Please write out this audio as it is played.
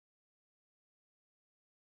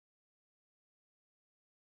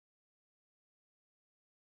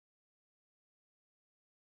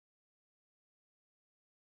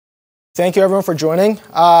Thank you everyone for joining.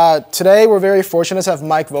 Today we're very fortunate to have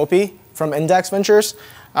Mike Volpi from Index Ventures.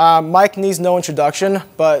 Mike needs no introduction,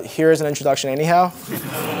 but here's an introduction anyhow.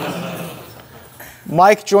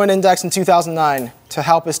 Mike joined Index in 2009 to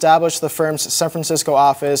help establish the firm's San Francisco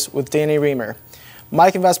office with Danny Reamer.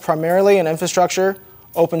 Mike invests primarily in infrastructure,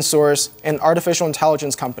 open source, and artificial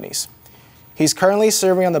intelligence companies. He's currently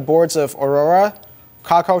serving on the boards of Aurora,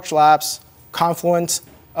 Cockroach Labs, Confluent,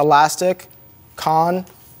 Elastic,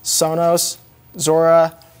 Sonos,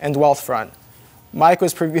 Zuora, and Wealthfront. Mike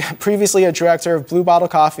was previously a director of Blue Bottle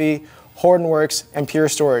Coffee, Hortonworks, and Pure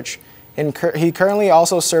Storage. And he currently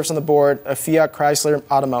also serves on the board of Fiat Chrysler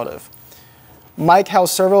Automotive. Mike held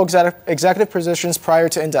several executive positions prior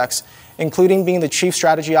to Index, including being the chief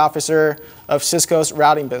strategy officer of Cisco's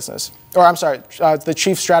routing business. The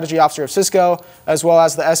chief strategy officer of Cisco, as well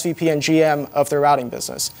as the SVP and GM of their routing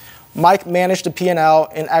business. Mike managed a P&L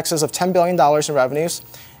in excess of $10 billion in revenues,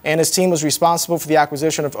 and his team was responsible for the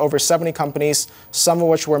acquisition of over 70 companies, some of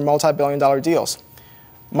which were multi-billion-dollar deals.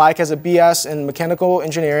 Mike has a BS in mechanical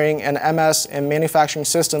engineering and MS in manufacturing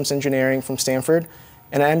systems engineering from Stanford,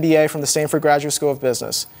 and an MBA from the Stanford Graduate School of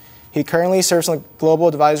Business. He currently serves on the Global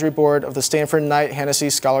Advisory Board of the Stanford Knight Hennessy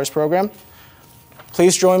Scholars Program.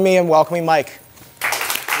 Please join me in welcoming Mike.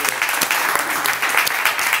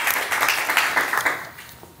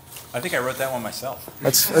 I think I wrote that one myself.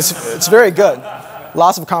 It's very good.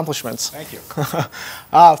 Lots of accomplishments. Thank you.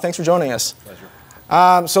 Thanks for joining us.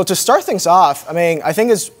 Pleasure. So to start things off, I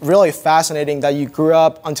think it's really fascinating that you grew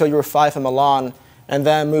up until you were 5 in Milan and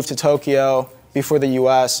then moved to Tokyo before the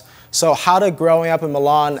US. So how did growing up in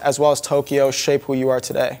Milan as well as Tokyo shape who you are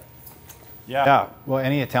today? Yeah. Well,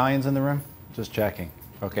 any Italians in the room? Just checking.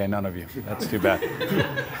 Okay, none of you. That's too bad.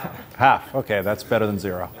 Half. Okay, that's better than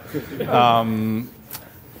zero.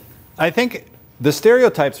 I think the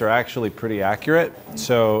stereotypes are actually pretty accurate.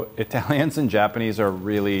 So Italians and Japanese are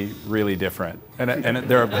really, really different, and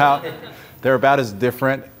they're about as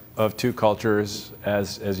different of two cultures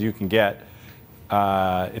as you can get.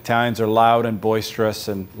 Italians are loud and boisterous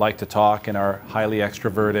and like to talk and are highly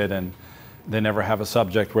extroverted, and they never have a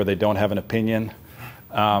subject where they don't have an opinion.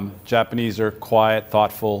 Japanese are quiet,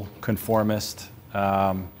 thoughtful, conformist,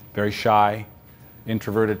 very shy,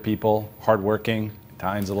 introverted people, hardworking.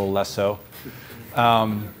 Italians a little less so.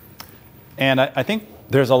 And I think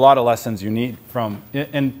there's a lot of lessons you need from,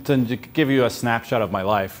 and to give you a snapshot of my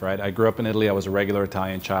life, right? I grew up in Italy. I was a regular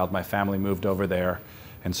Italian child. My family moved over there.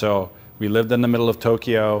 And so we lived in the middle of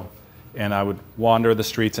Tokyo, and I would wander the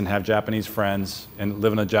streets and have Japanese friends and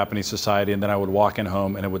live in a Japanese society. And then I would walk in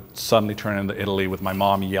home, and it would suddenly turn into Italy with my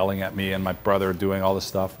mom yelling at me and my brother doing all this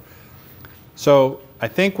stuff. So I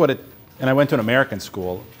think and I went to an American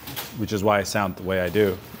school, which is why I sound the way I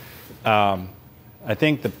do. I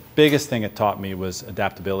think the biggest thing it taught me was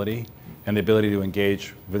adaptability and the ability to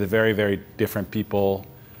engage with very, very different people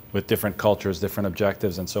with different cultures, different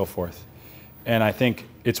objectives, and so forth. And I think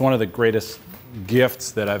it's one of the greatest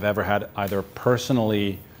gifts that I've ever had, either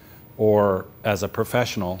personally or as a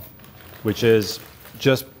professional, which is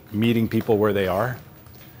just meeting people where they are.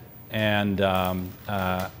 And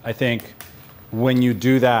I think when you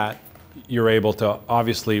do that, you're able to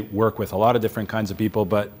obviously work with a lot of different kinds of people,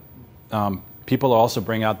 but people also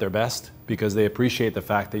bring out their best because they appreciate the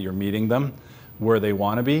fact that you're meeting them where they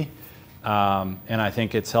want to be. And I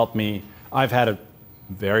think it's helped me. I've had a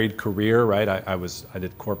varied career, right? I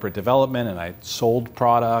did corporate development, and I sold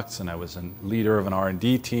products, and I was a leader of an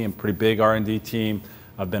R&D team, pretty big R&D team.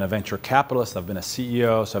 I've been a venture capitalist. I've been a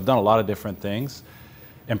CEO. So I've done a lot of different things.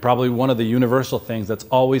 And probably one of the universal things that's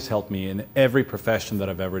always helped me in every profession that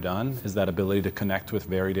I've ever done is that ability to connect with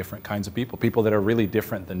very different kinds of people that are really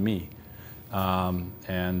different than me.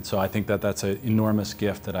 And so I think that's an enormous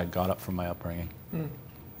gift that I got up from my upbringing.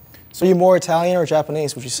 So you're more Italian or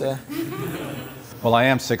Japanese, would you say? Well, I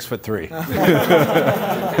am 6'3".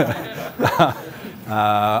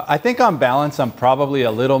 I think on balance, I'm probably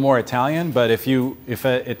a little more Italian, but if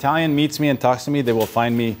an Italian meets me and talks to me, they will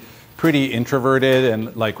find me pretty introverted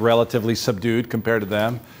and like relatively subdued compared to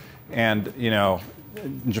them. And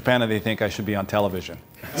in Japan, they think I should be on television.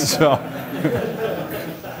 So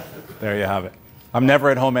there you have it. I'm never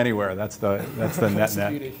at home anywhere. That's the net.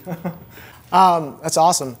 That's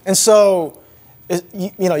awesome. And so,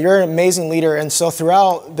 you're an amazing leader. And so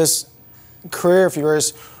throughout this career of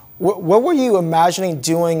yours, what were you imagining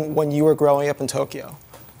doing when you were growing up in Tokyo?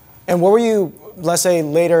 And what were you, let's say,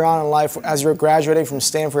 later on in life, as you were graduating from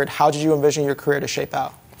Stanford, how did you envision your career to shape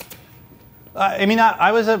out?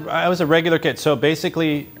 I was a regular kid. So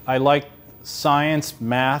basically, I liked science,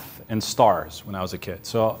 math, and stars when I was a kid.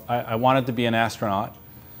 So I wanted to be an astronaut.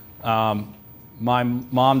 my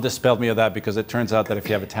mom dispelled me of that because it turns out that if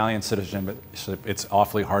you have Italian citizenship, it's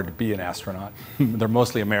awfully hard to be an astronaut. They're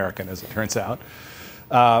mostly American, as it turns out.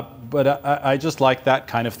 But I just like that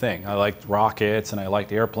kind of thing. I liked rockets, and I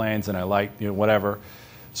liked airplanes, and I liked whatever.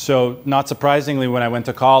 So not surprisingly, when I went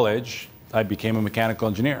to college, I became a mechanical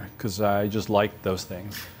engineer because I just liked those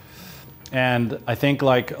things. And I think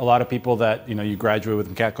like a lot of people that, you graduate with a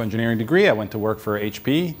mechanical engineering degree, I went to work for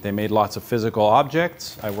HP. They made lots of physical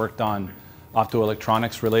objects. I worked on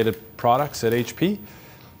optoelectronics related products at HP.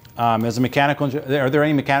 As a mechanical engineer, are there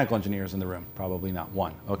any mechanical engineers in the room? Probably not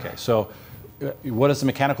one. Okay, so what does a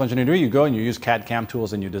mechanical engineer do? You go and you use CAD/CAM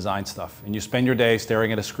tools and you design stuff. And you spend your day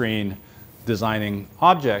staring at a screen designing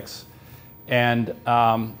objects. And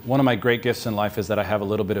one of my great gifts in life is that I have a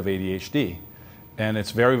little bit of ADHD. And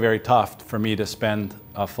it's very, very tough for me to spend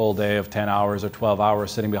a full day of 10 hours or 12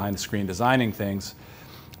 hours sitting behind the screen designing things.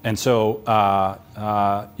 And so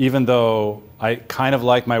even though I kind of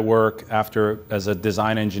like my work as a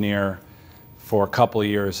design engineer for a couple of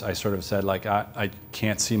years, I sort of said, like, I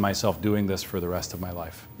can't see myself doing this for the rest of my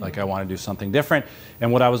life. Like, I want to do something different.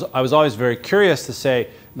 And what I was always very curious to say,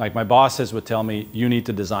 like, my bosses would tell me, you need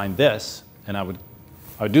to design this. And I would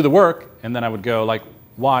do the work, and then I would go, like,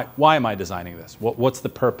 why am I designing this? What's the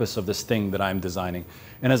purpose of this thing that I'm designing?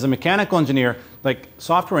 And as a mechanical engineer, like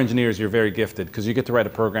software engineers, you're very gifted because you get to write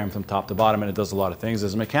a program from top to bottom and it does a lot of things.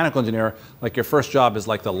 As a mechanical engineer, like your first job is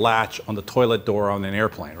like the latch on the toilet door on an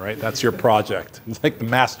airplane, right? That's your project. It's like the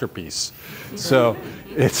masterpiece. So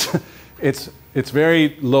it's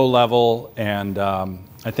very low level, and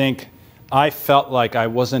I think I felt like I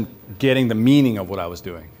wasn't getting the meaning of what I was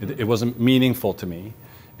doing. It wasn't meaningful to me.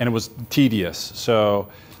 And it was tedious. So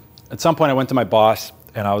at some point I went to my boss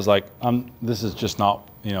and I was like, this is just not,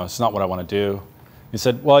 it's not what I want to do. He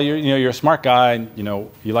said, well, you're a smart guy, and,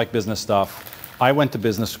 you like business stuff. I went to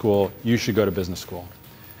business school, you should go to business school.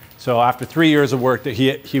 So after 3 years of work,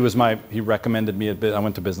 he recommended me I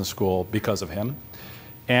went to business school because of him.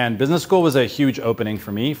 And business school was a huge opening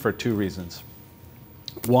for me for two reasons.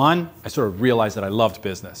 One, I sort of realized that I loved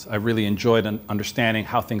business. I really enjoyed understanding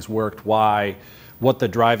how things worked, what the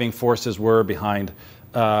driving forces were behind,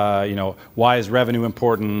 why is revenue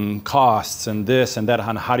important, costs, and this and that,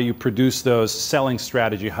 and how do you produce those, selling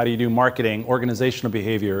strategy, how do you do marketing, organizational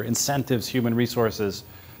behavior, incentives, human resources.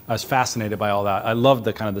 I was fascinated by all that. I loved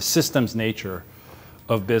the kind of the systems nature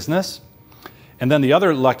of business. And then the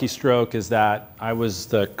other lucky stroke is that I was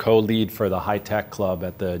the co-lead for the high-tech club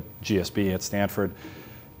at the GSB at Stanford.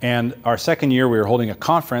 And our second year, we were holding a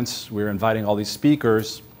conference. We were inviting all these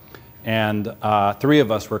speakers. And three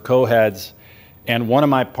of us were co-heads, and one of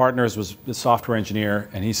my partners was a software engineer,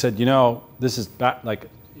 and he said, this is back, like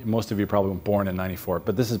most of you probably weren't born in '94,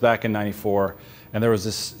 but this is back in '94, and there was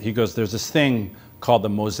this, he goes, there's this thing called the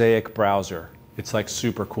Mosaic browser. It's like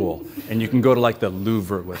super cool, and you can go to like the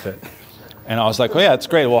Louvre with it. And I was like, oh yeah, it's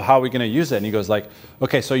great. Well, how are we going to use it? And he goes like,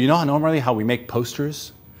 okay, so normally how we make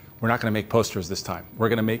posters? We're not going to make posters this time. We're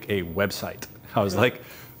going to make a website. I was like,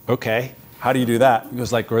 okay. How do you do that? He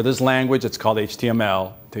goes like, this language, it's called HTML.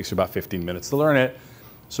 It takes you about 15 minutes to learn it.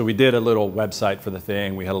 So we did a little website for the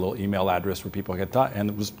thing. We had a little email address where people could get, and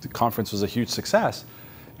the conference was a huge success.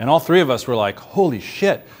 And all three of us were like, holy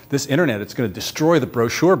shit, this internet, it's going to destroy the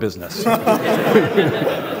brochure business.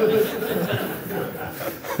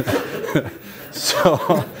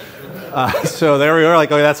 So there we are,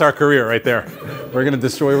 like, oh, that's our career right there. We're going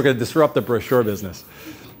to disrupt the brochure business.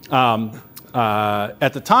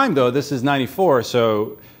 At the time, though, this is '94,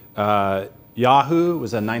 so Yahoo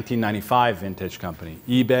was a 1995 vintage company.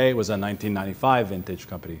 eBay was a 1995 vintage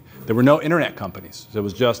company. There were no internet companies. So it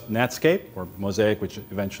was just Netscape, or Mosaic, which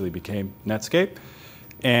eventually became Netscape,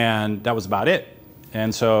 and that was about it.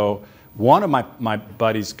 And so one of my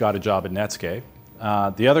buddies got a job at Netscape.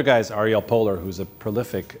 The other guy is Ariel Polar, who's a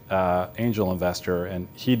prolific angel investor, and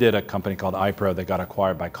he did a company called iPro that got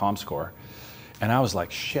acquired by Comscore. And I was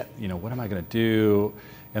like, shit, what am I going to do?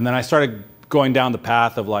 And then I started going down the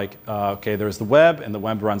path of like, okay, there's the web, and the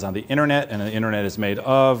web runs on the internet, and the internet is made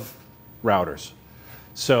of routers.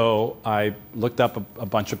 So I looked up a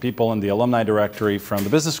bunch of people in the alumni directory from the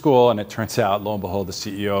business school, and it turns out, lo and behold, the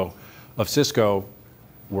CEO of Cisco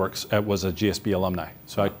was a GSB alumni.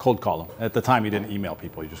 So I cold called him. At the time, you didn't email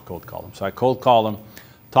people, you just cold called them. So I cold called him,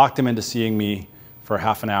 talked him into seeing me for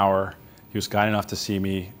half an hour. He was kind enough to see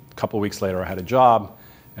me. A couple of weeks later, I had a job,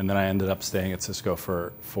 and then I ended up staying at Cisco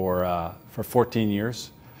for 14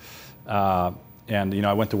 years. And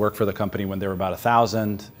I went to work for the company when they were about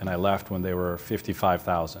 1,000, and I left when they were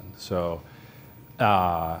 55,000. So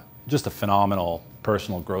just a phenomenal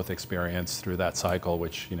personal growth experience through that cycle,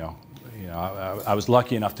 which I was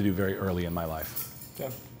lucky enough to do very early in my life.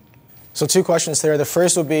 Okay. So 2 questions there. The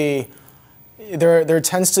first would be, there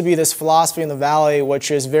tends to be this philosophy in the Valley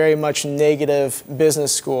which is very much negative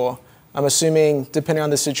business school. I'm assuming, depending on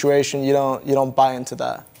the situation, you don't buy into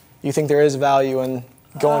that. You think there is value in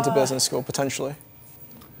going to business school potentially?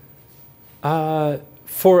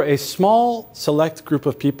 For a small select group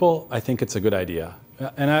of people, I think it's a good idea.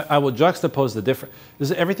 And I will juxtapose the difference.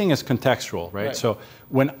 Everything is contextual, right? So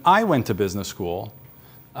when I went to business school,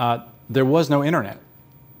 there was no internet.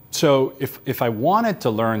 So if I wanted to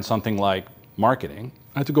learn something like marketing,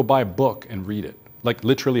 I had to go buy a book and read it, like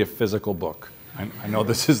literally a physical book. I know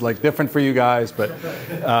this is like different for you guys, but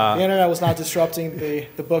the internet was not disrupting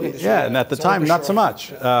the book industry. Yeah, and at the time, not so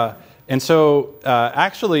much. And so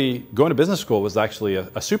actually going to business school was actually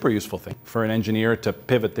a super useful thing for an engineer to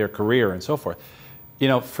pivot their career and so forth.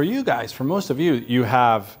 For you guys, for most of you, you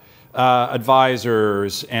have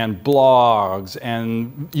advisors and blogs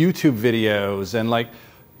and YouTube videos and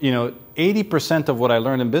 80% of what I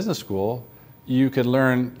learned in business school, you could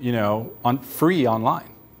learn, free online.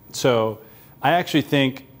 So I actually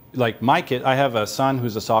think, like my kid, I have a son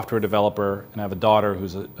who's a software developer, and I have a daughter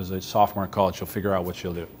who's a sophomore in college. She'll figure out what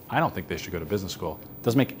she'll do. I don't think they should go to business school. It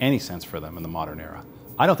doesn't make any sense for them in the modern era.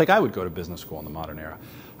 I don't think I would go to business school in the modern era.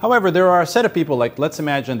 However, there are a set of people, like let's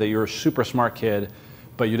imagine that you're a super smart kid,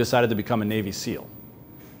 but you decided to become a Navy SEAL.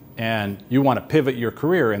 And you want to pivot your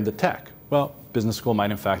career into tech. Well, business school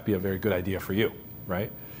might in fact be a very good idea for you,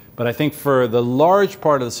 right? But I think for the large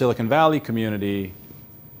part of the Silicon Valley community,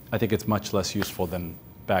 I think it's much less useful than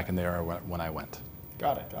back in the era when I went.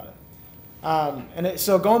 Got it.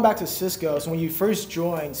 So going back to Cisco, so when you first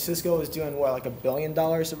joined, Cisco was doing what, like $1 billion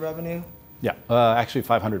of revenue? Yeah, actually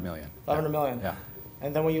 500 million. 500 million? Yeah.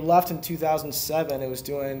 And then when you left in 2007, it was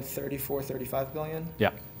doing 35 billion? Yeah.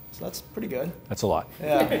 So that's pretty good. That's a lot.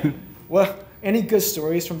 Yeah. Well, any good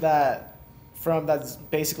stories from that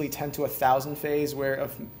basically 10 to 1,000 phase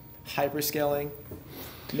of hyperscaling,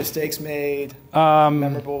 mistakes made,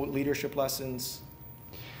 memorable leadership lessons?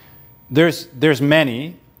 There's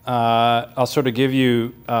many. I'll sort of give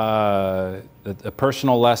you a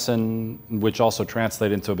personal lesson, which also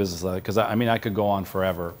translates into a business lesson, because I could go on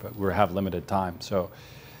forever, but we have limited time. So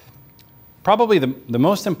probably the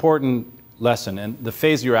most important lesson, and the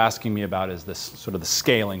phase you're asking me about is this sort of the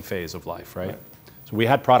scaling phase of life, right? So we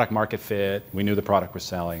had product market fit, we knew the product was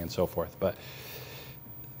selling and so forth, but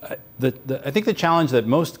I think the challenge that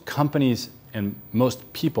most companies and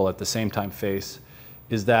most people at the same time face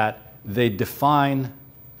is that they define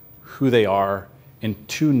who they are in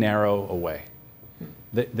too narrow a way.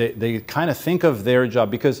 They kind of think of their job,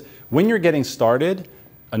 because when you're getting started,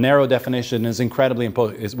 a narrow definition is incredibly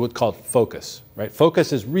important. It's what's called focus, right?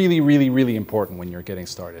 Focus is really, really, really important when you're getting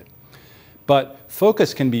started. But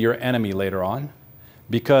focus can be your enemy later on,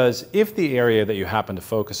 because if the area that you happen to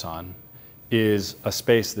focus on is a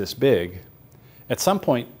space this big, at some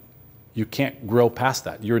point you can't grow past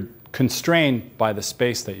that. You're constrained by the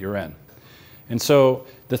space that you're in. And so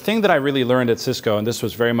the thing that I really learned at Cisco, and this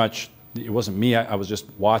was very much, it wasn't me, I was just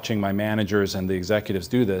watching my managers and the executives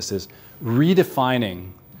do this, is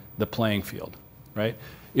redefining the playing field, right?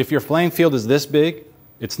 If your playing field is this big,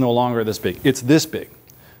 it's no longer this big, it's this big.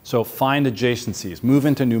 So find adjacencies, move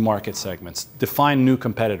into new market segments, define new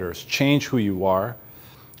competitors, change who you are,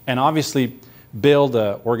 and obviously build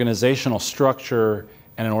an organizational structure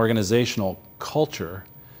and an organizational culture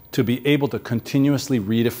to be able to continuously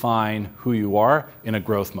redefine who you are in a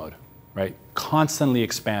growth mode, right? Constantly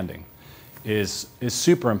expanding is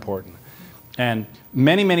super important. And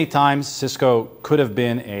many, many times Cisco could have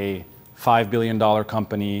been a $5 billion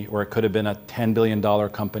company, or it could have been a $10 billion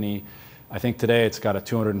company. I think today it's got a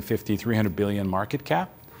 250, 300 billion market cap.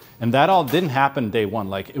 And that all didn't happen day one.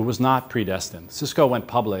 Like, it was not predestined. Cisco went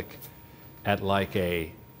public at like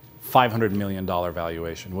a $500 million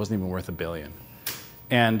valuation. It wasn't even worth $1 billion.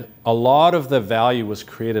 And a lot of the value was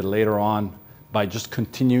created later on by just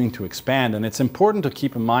continuing to expand. And it's important to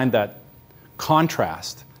keep in mind that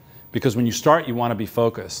contrast, because when you start, you want to be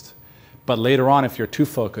focused. But later on, if you're too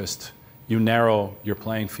focused, you narrow your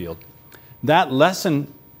playing field. That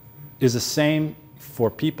lesson is the same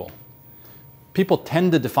for people. People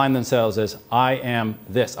tend to define themselves as, I am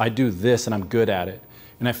this, I do this, and I'm good at it.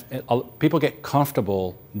 And people get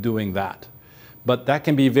comfortable doing that. But that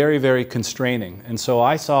can be very, very constraining. And so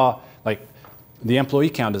I saw, like, the employee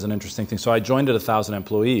count is an interesting thing. So I joined at 1,000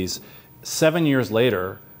 employees. 7 years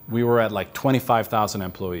later, we were at like 25,000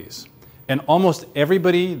 employees. And almost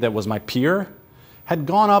everybody that was my peer had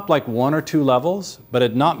gone up like 1 or 2 levels, but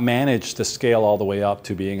had not managed to scale all the way up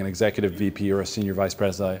to being an executive VP or a senior vice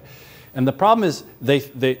president. And the problem is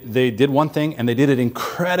they did one thing and they did it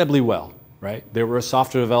incredibly well, right? They were a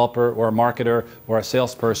software developer or a marketer or a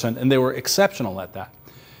salesperson, and they were exceptional at that.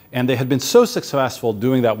 And they had been so successful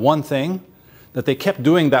doing that one thing that they kept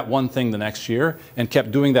doing that one thing the next year and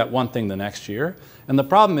kept doing that one thing the next year. And the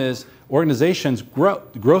problem is organizations,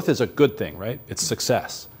 growth is a good thing, right? It's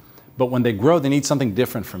success. But when they grow, they need something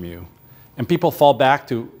different from you. And people fall back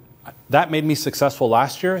to, that made me successful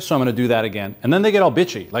last year, so I'm going to do that again. And then they get all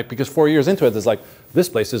bitchy, like, because 4 years into it, it's like, this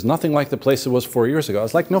place is nothing like the place it was 4 years ago. I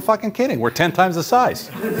was like, no fucking kidding, we're 10 times the size.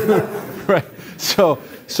 Right?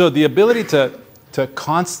 So the ability to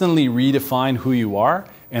constantly redefine who you are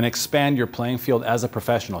and expand your playing field as a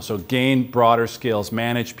professional. So gain broader skills,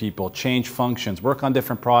 manage people, change functions, work on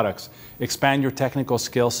different products, expand your technical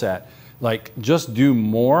skill set. Like, just do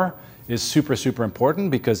more is super, super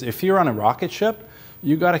important, because if you're on a rocket ship,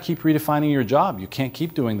 you got to keep redefining your job. You can't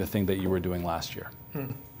keep doing the thing that you were doing last year.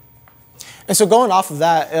 And so going off of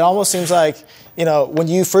that, it almost seems like, when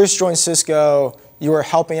you first joined Cisco, you were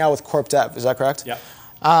helping out with corp dev. Is that correct? Yeah.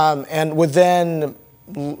 And within,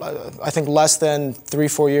 I think, less than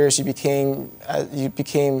 3-4 years, you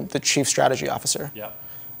became the chief strategy officer. Yeah.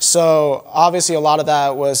 So obviously, a lot of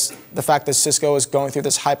that was the fact that Cisco was going through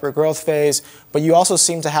this hyper growth phase, but you also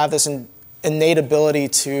seem to have this innate ability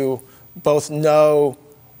to both know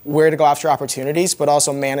where to go after opportunities, but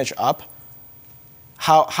also manage up.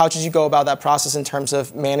 How did you go about that process in terms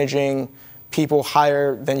of managing people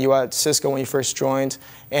higher than you at Cisco when you first joined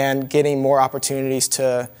and getting more opportunities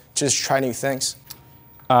to just try new things?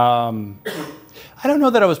 I don't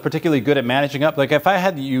know that I was particularly good at managing up. Like, if I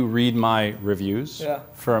had you read my reviews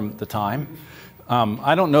from the time,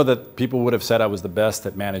 I don't know that people would have said I was the best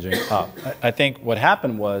at managing up. I think what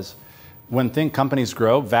happened was, when companies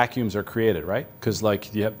grow, vacuums are created, right? Because,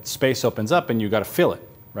 like, you have, space opens up and you got to fill it,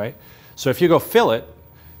 right? So if you go fill it,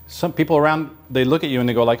 some people around, they look at you and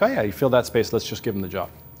they go like, oh yeah, you fill that space, let's just give them the job.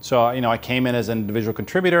 So, I came in as an individual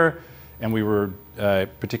contributor, and we were,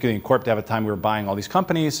 particularly in corp dev at the time, we were buying all these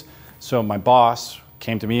companies. So my boss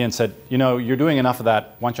came to me and said, you're doing enough of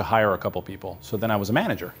that, why don't you hire a couple people? So then I was a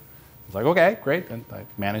manager. I was like, okay, great. And I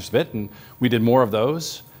managed a bit, and we did more of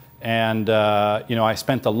those. And I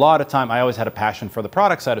spent a lot of time, I always had a passion for the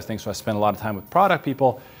product side of things, so I spent a lot of time with product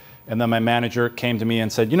people. And then my manager came to me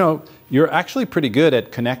and said, you're actually pretty good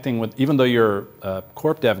at connecting with, even though you're a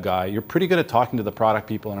corp dev guy, you're pretty good at talking to the product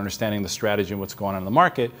people and understanding the strategy and what's going on in the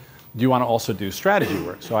market. Do you want to also do strategy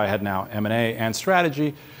work? So I had now M&A and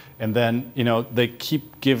strategy. And then, they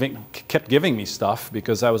kept giving me stuff,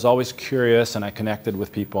 because I was always curious and I connected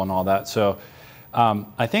with people and all that. So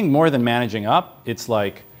I think more than managing up, it's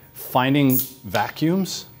like finding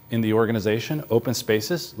vacuums in the organization, open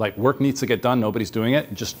spaces, like work needs to get done, nobody's doing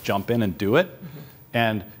it, just jump in and do it. Mm-hmm.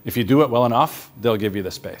 And if you do it well enough, they'll give you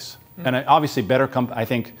the space. Mm-hmm. And obviously I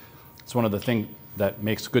think it's one of the things that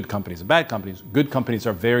makes good companies and bad companies. Good companies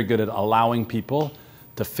are very good at allowing people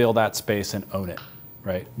to fill that space and own it.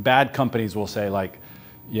 Right? Bad companies will say, like,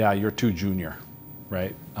 yeah, you're too junior,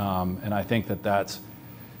 right? And I think that's,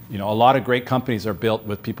 a lot of great companies are built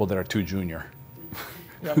with people that are too junior.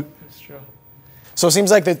 Yep, that's true. So it seems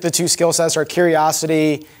like the two skill sets are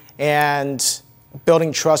curiosity and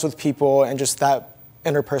building trust with people and just that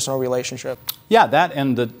interpersonal relationship. Yeah, that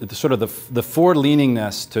and the sort of the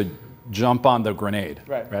forward-leaningness to jump on the grenade,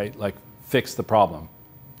 right? Like, fix the problem.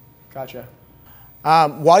 Gotcha.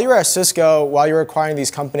 While you were at Cisco, while you were acquiring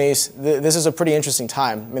these companies, this is a pretty interesting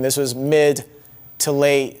time. I mean, this was mid to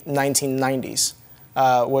late 1990s,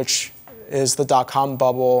 which is the dot-com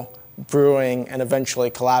bubble brewing and eventually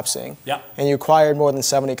collapsing. Yeah. And you acquired more than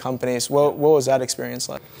 70 companies. What was that experience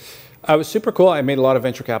like? It was super cool. I made a lot of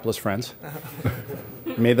venture capitalist friends.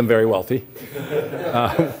 Made them very wealthy.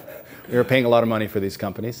 We were paying a lot of money for these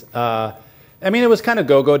companies. It was kind of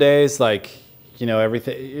go-go days, like,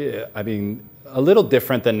 everything. A little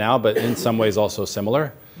different than now, but in some ways also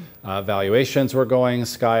similar. Valuations were going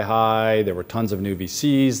sky high. There were tons of new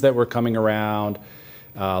VCs that were coming around.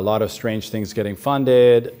 A lot of strange things getting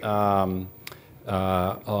funded. A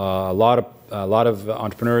lot of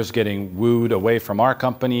entrepreneurs getting wooed away from our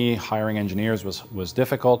company. Hiring engineers was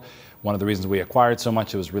difficult. One of the reasons we acquired so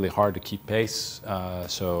much, it was really hard to keep pace.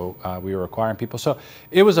 So we were acquiring people. So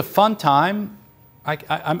it was a fun time.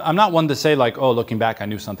 I'm not one to say, like, oh, looking back, I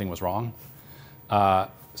knew something was wrong.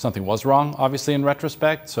 Something was wrong, obviously, in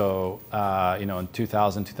retrospect. So, in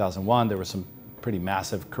 2000, 2001, there were some pretty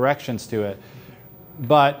massive corrections to it.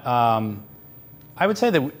 But I would say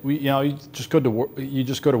that you just go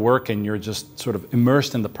to work and you're just sort of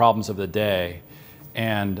immersed in the problems of the day,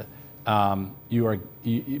 and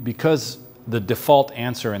because the default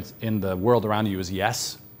answer in the world around you is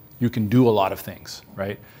yes, you can do a lot of things,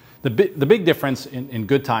 right? The big difference in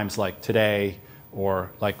good times like today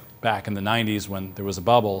or like back in the 90s when there was a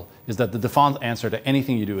bubble is that the default answer to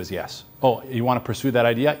anything you do is yes. Oh, you want to pursue that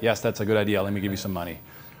idea? Yes, that's a good idea. Let me give you some money.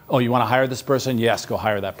 Oh, you want to hire this person? Yes, go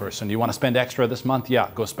hire that person. You want to spend extra this month?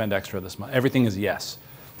 Yeah, go spend extra this month. Everything is yes.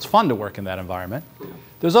 It's fun to work in that environment.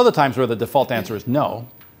 There's other times where the default answer is no,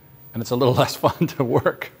 and it's a little less fun to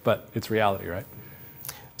work, but it's reality, right?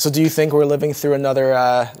 So do you think we're living through another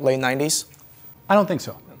late 90s? I don't think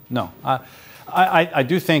so, no. I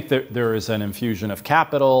do think that there is an infusion of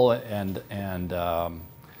capital and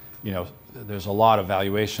you know, there's a lot of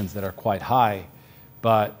valuations that are quite high,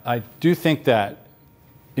 but I do think that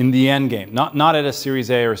in the end game, not at a Series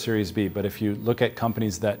A or Series B, but if you look at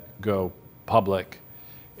companies that go public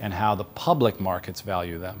and how the public markets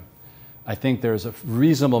value them, I think there's a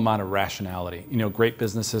reasonable amount of rationality. You know, great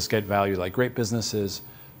businesses get valued like great businesses,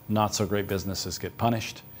 not so great businesses get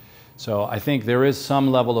punished. So I think there is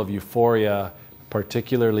some level of euphoria,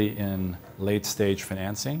 particularly in late stage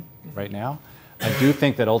financing right now. I do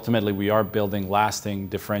think that ultimately we are building lasting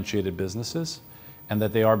differentiated businesses and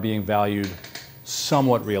that they are being valued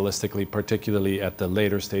somewhat realistically, particularly at the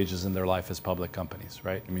later stages in their life as public companies,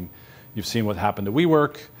 right? I mean, you've seen what happened to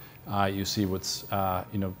WeWork. You see what's,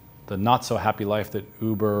 you know, the not so happy life that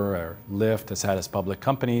Uber or Lyft has had as public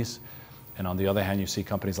companies. And on the other hand, you see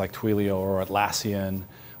companies like Twilio or Atlassian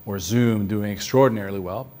or Zoom doing extraordinarily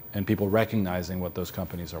well and people recognizing what those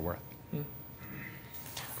companies are worth.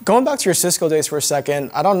 Going back to your Cisco days for a second,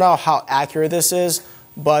 I don't know how accurate this is,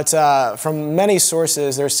 but from many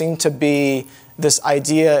sources, there seemed to be this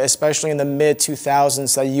idea, especially in the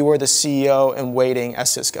mid-2000s, that you were the CEO in waiting at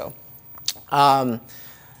Cisco.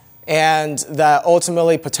 And that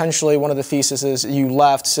ultimately, potentially, one of the theses is you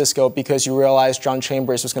left Cisco because you realized John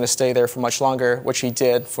Chambers was going to stay there for much longer, which he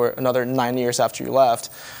did for another 9 years after you left.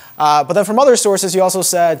 But then from other sources, you also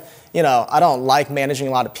said, you know, I don't like managing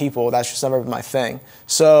a lot of people. That's just never been my thing.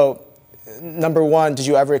 So number one, did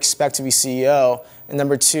you ever expect to be CEO? And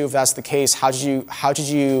number two, if that's the case, how did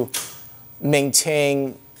you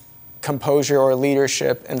maintain composure or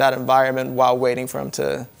leadership in that environment while waiting for him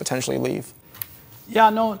to potentially leave? Yeah,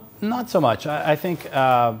 no, not so much. I think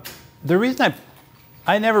the reason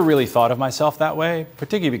I never really thought of myself that way,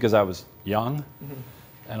 particularly because I was young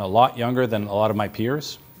and a lot younger than a lot of my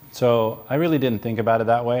peers. So I really didn't think about it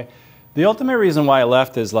that way. The ultimate reason why I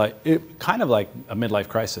left is kind of like a midlife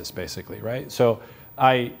crisis, basically, right? So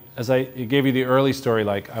as I gave you the early story,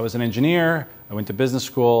 like I was an engineer, I went to business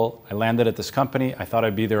school, I landed at this company, I thought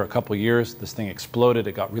I'd be there a couple of years, this thing exploded,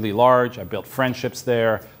 it got really large, I built friendships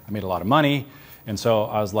there, I made a lot of money, and so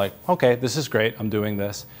I was like, okay, this is great, I'm doing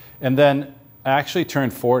this. And then I actually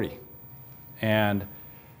turned 40, and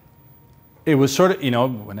it was sort of, you know,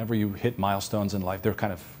 whenever you hit milestones in life, they're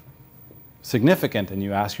kind of significant, and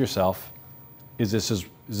you ask yourself, is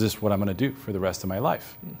this what I'm going to do for the rest of my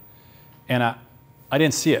life? And I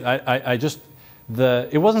didn't see it.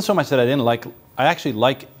 It wasn't so much that I actually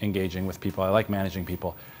like engaging with people. I like managing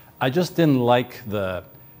people. I just didn't like the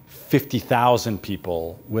 50,000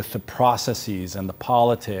 people with the processes and the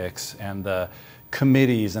politics and the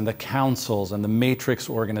committees and the councils and the matrix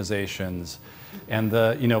organizations and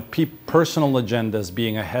the, you know, personal agendas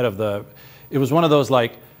being ahead of it was one of those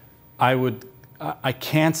like, I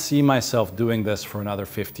can't see myself doing this for another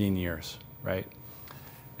 15 years, right?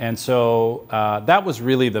 And so that was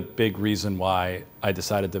really the big reason why I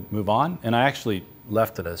decided to move on. And I actually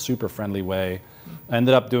left it a super friendly way. I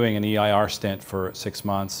ended up doing an EIR stint for 6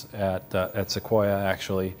 months at Sequoia,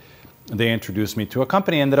 actually. They introduced me to a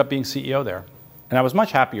company, ended up being CEO there. And I was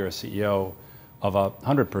much happier as CEO of a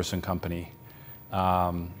 100-person company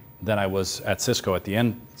than I was at Cisco at the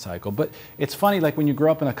end cycle. But it's funny, like when you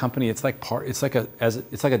grow up in a company, it's like a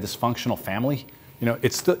dysfunctional family. You know,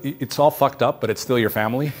 it's all fucked up, but it's still your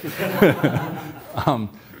family.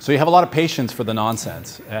 So you have a lot of patience for the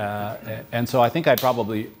nonsense. And so I think I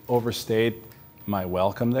probably overstayed my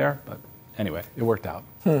welcome there. But anyway, it worked out.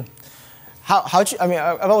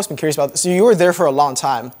 I've always been curious about this. So you were there for a long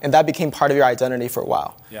time, and that became part of your identity for a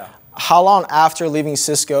while. Yeah. How long after leaving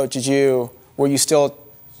Cisco were you still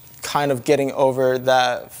kind of getting over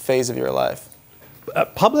that phase of your life?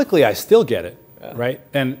 Publicly, I still get it, right?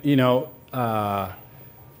 And you know,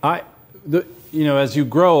 as you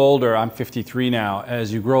grow older, I'm 53 now.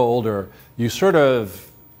 As you grow older, you sort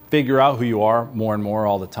of figure out who you are more and more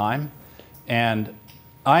all the time. And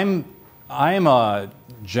I'm a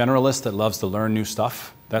generalist that loves to learn new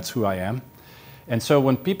stuff. That's who I am. And so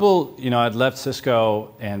when people, you know, I'd left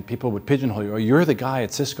Cisco and people would pigeonhole you, oh, you're the guy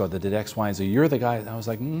at Cisco that did X, Y, and Z. You're the guy. And I was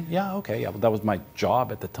like, yeah, okay. Yeah, well, that was my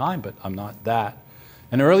job at the time, but I'm not that.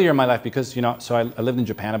 And earlier in my life, because, so I lived in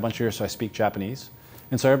Japan a bunch of years, so I speak Japanese.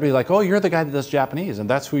 And so everybody's like, oh, you're the guy that does Japanese, and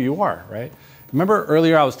that's who you are, right? Remember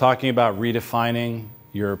earlier I was talking about redefining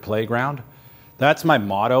your playground? That's my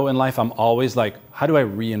motto in life. I'm always like, how do I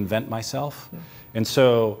reinvent myself? And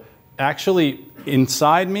so actually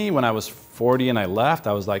inside me, when I was 40 and I left,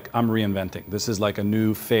 I was like, I'm reinventing. This is like a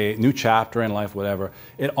new phase, new chapter in life, whatever.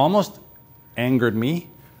 It almost angered me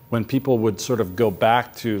when people would sort of go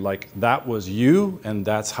back to like, that was you and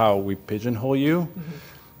that's how we pigeonhole you.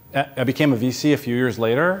 I became a VC a few years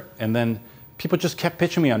later, and then people just kept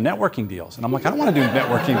pitching me on networking deals. And I'm like, I don't want to do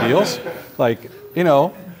networking deals. Like,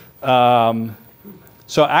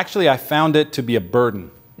 so actually I found it to be a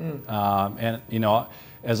burden. And,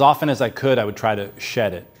 as often as I could, I would try to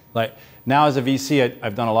shed it. Like now as a VC,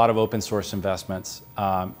 I've done a lot of open source investments,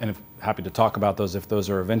 and I'm happy to talk about those if those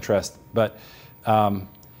are of interest. But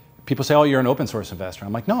people say, oh, you're an open source investor.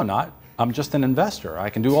 I'm like, no, I'm not. I'm just an investor.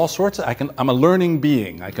 I can do all sorts of, I'm a learning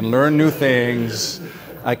being. I can learn new things.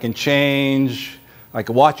 I can change. I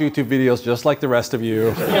can watch YouTube videos just like the rest of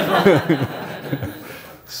you.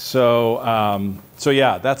 So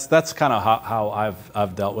yeah, that's kind of how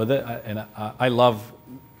I've dealt with it. And I love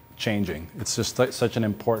changing. It's just such an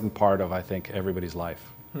important part of, I think, everybody's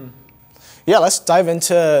life. Yeah, let's dive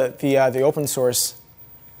into the open source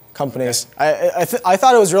companies. Okay. I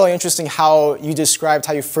thought it was really interesting how you described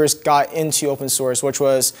how you first got into open source, which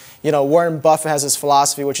was, Warren Buffett has this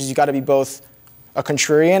philosophy, which is you got to be both a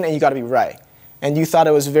contrarian and you got to be right. And you thought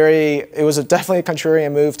it was definitely a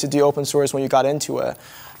contrarian move to do open source when you got into it.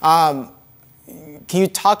 Can you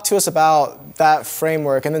talk to us about that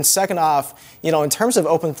framework? And then second off, in terms of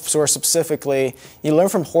open source specifically, you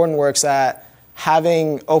learned from Hortonworks that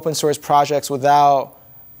having open source projects without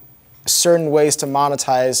certain ways to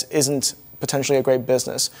monetize isn't potentially a great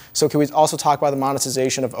business. So can we also talk about the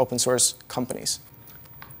monetization of open source companies?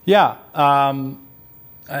 Yeah.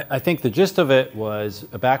 I think the gist of it was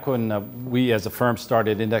back when we as a firm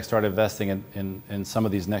Index started investing in some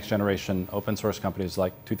of these next generation open source companies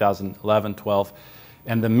like 2011, 12.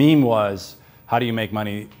 And the meme was, how do you make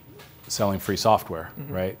money selling free software,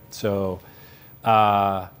 right? So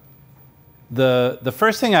the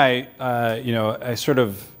first thing I sort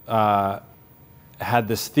of had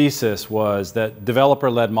this thesis was that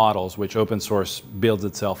developer-led models, which open source builds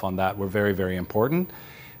itself on that, were very, very important.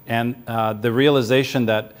 And the realization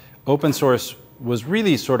that open source was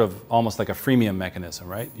really sort of almost like a freemium mechanism,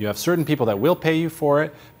 right? You have certain people that will pay you for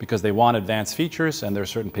it because they want advanced features, and there are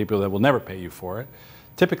certain people that will never pay you for it.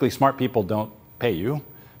 Typically, smart people don't pay you,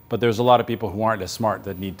 but there's a lot of people who aren't as smart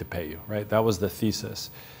that need to pay you, right? That was the thesis.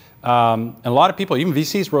 And a lot of people, even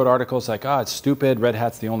VCs, wrote articles like, it's stupid, Red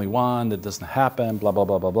Hat's the only one, that doesn't happen, blah, blah,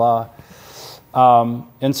 blah, blah, blah.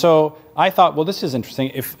 And so I thought, well, this is interesting.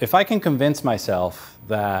 If I can convince myself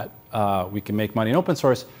that we can make money in open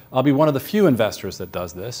source, I'll be one of the few investors that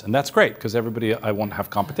does this. And that's great, because I won't have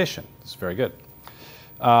competition. It's very good.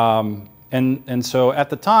 And so at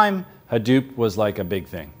the time, Hadoop was like a big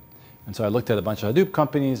thing. And so I looked at a bunch of Hadoop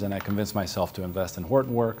companies, and I convinced myself to invest in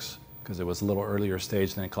Hortonworks, because it was a little earlier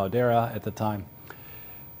stage than Cloudera at the time.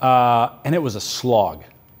 And it was a slog,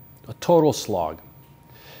 a total slog.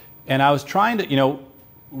 And I was trying to,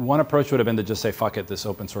 one approach would have been to just say, fuck it, this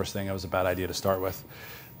open source thing, it was a bad idea to start with.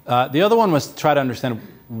 The other one was to try to understand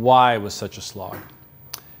why it was such a slog.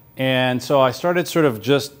 And so I started sort of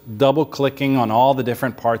just double clicking on all the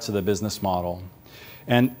different parts of the business model.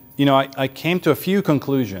 And, I came to a few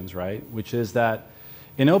conclusions, right? Which is that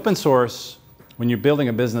in open source, when you're building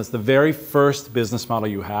a business, the very first business model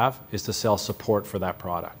you have is to sell support for that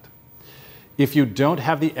product. If you don't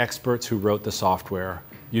have the experts who wrote the software,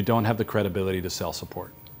 you don't have the credibility to sell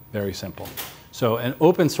support. Very simple. So an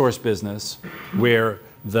open source business where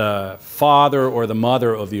the father or the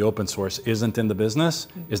mother of the open source isn't in the business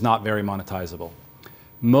is not very monetizable.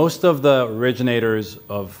 Most of the originators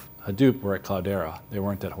of Hadoop were at Cloudera. They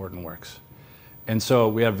weren't at Hortonworks. And so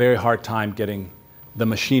we had a very hard time getting the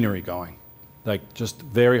machinery going. Like just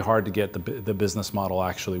very hard to get the business model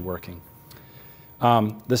actually working.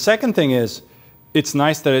 The second thing is, it's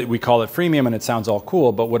nice that we call it freemium and it sounds all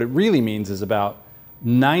cool, but what it really means is about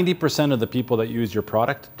 90% of the people that use your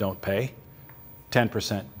product don't pay,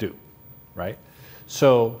 10% do, right?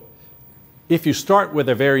 So if you start with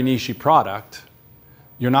a very niche product,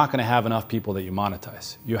 you're not going to have enough people that you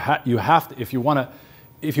monetize. You have to, if you want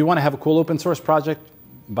to have a cool open source project,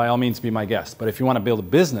 by all means be my guest. But if you want to build a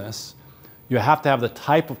business, you have to have the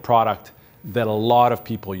type of product that a lot of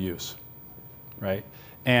people use, right?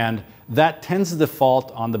 And that tends to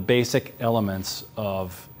default on the basic elements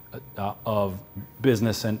of of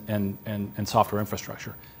business and software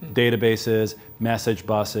infrastructure. Databases, message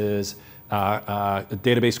buses,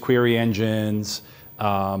 database query engines,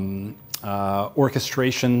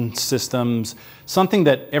 orchestration systems, something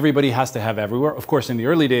that everybody has to have everywhere. Of course, in the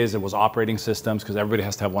early days, it was operating systems because everybody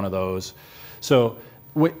has to have one of those. So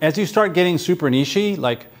as you start getting super niche-y,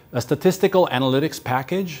 like a statistical analytics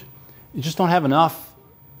package, you just don't have enough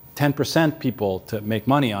 10% people to make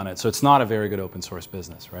money on it. So it's not a very good open source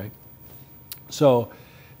business, right? So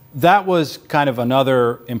that was kind of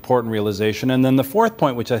another important realization. And then the fourth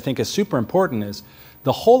point, which I think is super important, is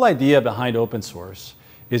the whole idea behind open source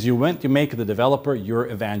is you make the developer your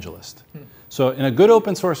evangelist. So in a good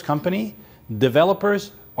open source company,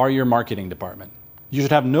 developers are your marketing department. You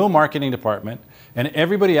should have no marketing department, and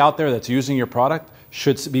everybody out there that's using your product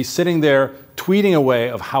should be sitting there tweeting away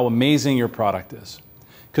of how amazing your product is.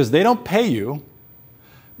 Because they don't pay you,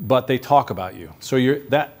 but they talk about you. So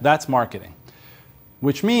that's marketing.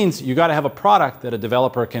 Which means you got to have a product that a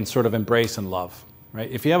developer can sort of embrace and love. Right?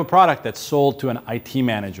 If you have a product that's sold to an IT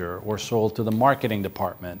manager or sold to the marketing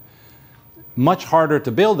department, much harder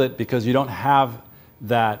to build it because you don't have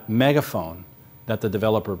that megaphone that the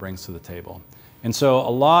developer brings to the table. And so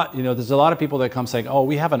there's a lot of people that come saying, oh,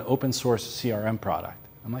 we have an open source CRM product.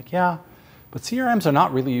 I'm like, yeah, but CRMs are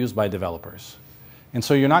not really used by developers. And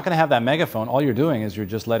so you're not going to have that megaphone. All you're doing is you're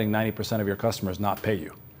just letting 90% of your customers not pay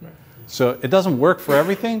you. Right. So it doesn't work for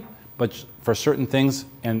everything, but for certain things,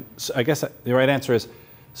 and I guess the right answer is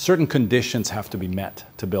certain conditions have to be met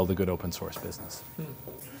to build a good open source business.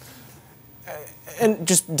 And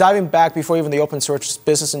just diving back before even the open source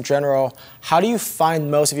business in general, how do you find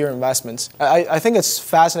most of your investments? I think it's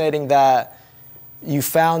fascinating that you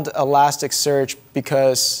found Elasticsearch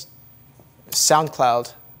because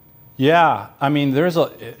SoundCloud. Yeah, I mean,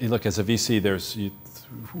 look, as a VC,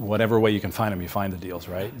 whatever way you can find them, you find the deals,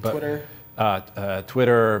 right? But, Twitter.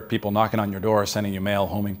 Twitter, people knocking on your door, sending you mail,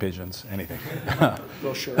 homing pigeons, anything.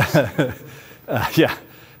 Brochures. Yeah.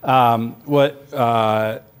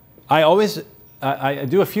 I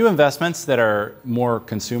do a few investments that are more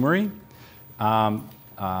consumery,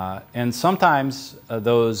 and sometimes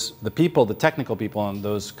the technical people in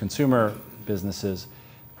those consumer businesses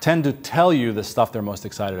tend to tell you the stuff they're most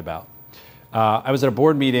excited about. I was at a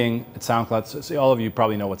board meeting at SoundCloud. So all of you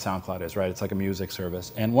probably know what SoundCloud is, right? It's like a music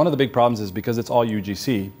service. And one of the big problems is because it's all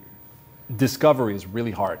UGC, discovery is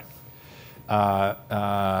really hard.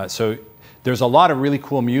 So there's a lot of really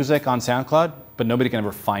cool music on SoundCloud, but nobody can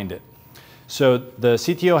ever find it. So the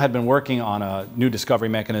CTO had been working on a new discovery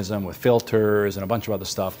mechanism with filters and a bunch of other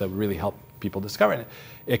stuff that would really help people discover it.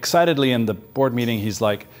 Excitedly in the board meeting, he's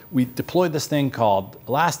like, we deployed this thing called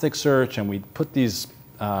Elasticsearch, and we put these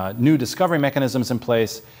new discovery mechanisms in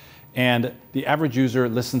place, and the average user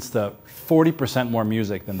listens to 40% more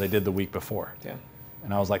music than they did the week before. Yeah.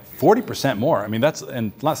 And I was like, 40% more? I mean,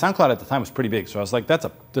 and SoundCloud at the time was pretty big, so I was like, that's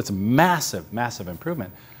a massive, massive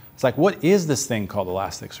improvement. It's like, what is this thing called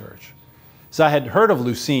Elasticsearch? So I had heard of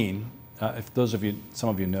Lucene. If some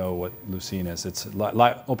of you know what Lucene is, it's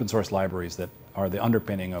open source libraries that are the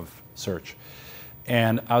underpinning of search.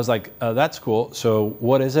 And I was like, that's cool. So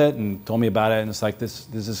what is it? And told me about it. And it's like there's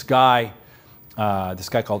this guy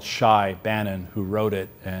called Shai Bannon who wrote it,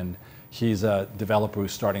 and he's a developer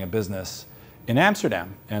who's starting a business in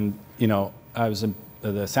Amsterdam. And I was in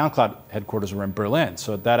the SoundCloud headquarters were in Berlin.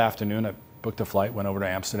 So that afternoon, I booked a flight, went over to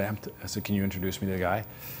Amsterdam. I said, can you introduce me to the guy?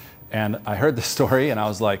 And I heard the story, and I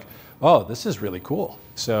was like, oh, this is really cool.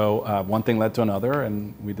 So one thing led to another,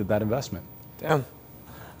 and we did that investment. Damn.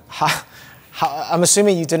 I'm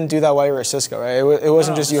assuming you didn't do that while you were at Cisco, right? It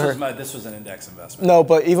wasn't just you heard. This was an index investment. No,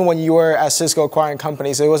 but even when you were at Cisco acquiring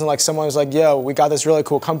companies, it wasn't like someone was like, yo, we got this really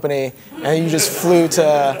cool company, and you just flew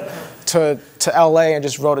to LA and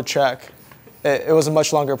just wrote a check. It was a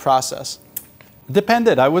much longer process.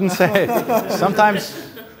 Depended, I wouldn't say.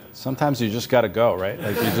 Sometimes you just got to go, right?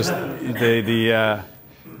 Like you just,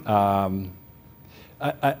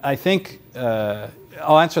 I think,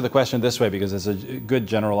 I'll answer the question this way because it's a good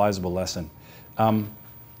generalizable lesson.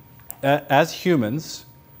 As humans,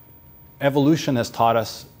 evolution has taught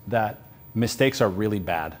us that mistakes are really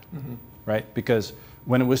bad, right? Because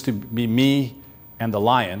when it was to be me and the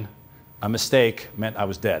lion, a mistake meant I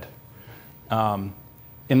was dead.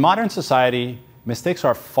 In modern society, mistakes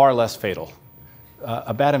are far less fatal.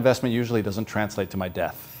 A bad investment usually doesn't translate to my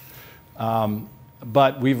death.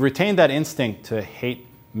 But we've retained that instinct to hate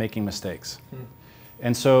making mistakes.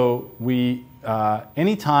 And so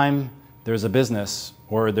anytime there's a business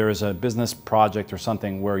or there's a business project or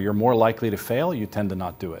something where you're more likely to fail, you tend to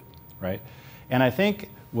not do it, right? And I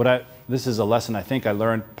think this is a lesson I think I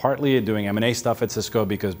learned partly doing M&A stuff at Cisco,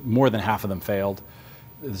 because more than half of them failed.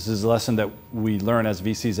 This is a lesson that we learn as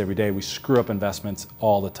VCs every day. We screw up investments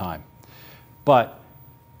all the time. But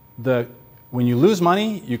when you lose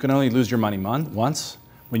money, you can only lose your money once.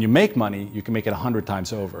 When you make money, you can make it 100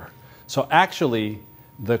 times over. So actually,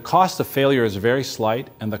 the cost of failure is very slight,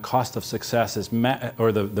 and the cost of success is,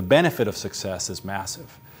 or the benefit of success is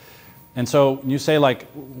massive. And so you say, like,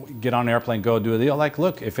 get on an airplane, go do a deal. Like,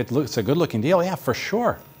 look, if it's a good-looking deal, yeah, for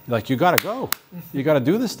sure. Like, you got to go. You got to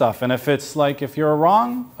do this stuff. And if it's like, if you're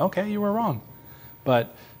wrong, okay, you were wrong.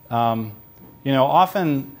 But, you know,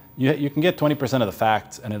 often you can get 20% of the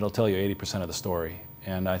facts, and it'll tell you 80% of the story.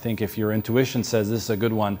 And I think if your intuition says this is a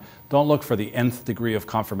good one, don't look for the nth degree of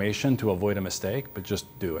confirmation to avoid a mistake, but just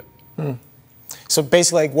do it. So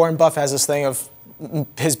basically, like, Warren Buffett has this thing of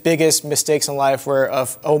his biggest mistakes in life were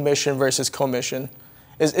of omission versus commission.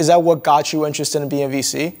 Is that what got you interested in being a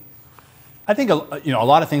VC? I think you know, a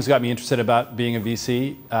lot of things got me interested about being a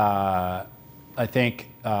VC. I think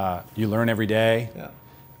you learn every day.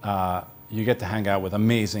 Yeah. You get to hang out with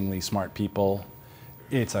amazingly smart people.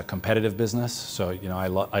 It's a competitive business, so you know,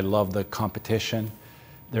 I love the competition.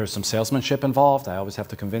 There's some salesmanship involved. I always have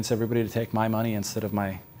to convince everybody to take my money instead of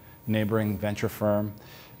my neighboring venture firm.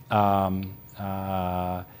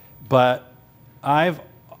 But I've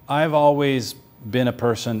always been a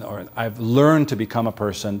person, or I've learned to become a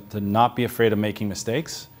person, to not be afraid of making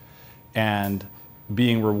mistakes and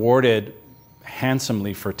being rewarded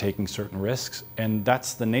handsomely for taking certain risks. And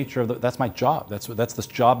that's the nature of that's my job. That's the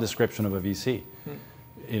job description of a VC.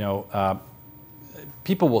 You know,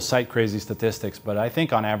 people will cite crazy statistics, but I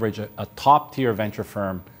think on average, a top tier venture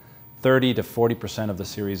firm, 30 to 40% of the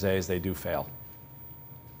Series A's, they do fail.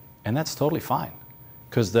 And that's totally fine,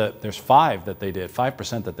 because there's 5% that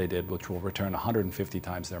they did, which will return 150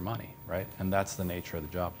 times their money, right? And that's the nature of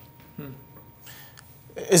the job.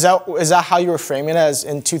 Is that how you were framing it, as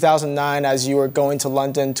in 2009, as you were going to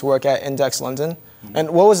London to work at Index London?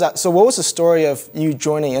 And what was that? So what was the story of you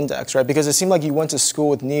joining Index, right? Because it seemed like you went to school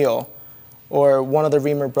with Neil, or one of the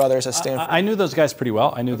Reamer brothers at Stanford. I knew those guys pretty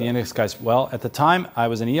well. I knew the Index guys well. At the time, I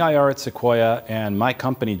was an EIR at Sequoia, and my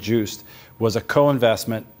company, Juiced, was a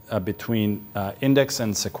co-investment between Index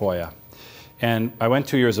and Sequoia. And I went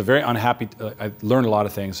 2 years, a very unhappy, I learned a lot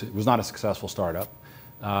of things. It was not a successful startup.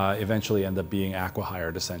 Eventually ended up being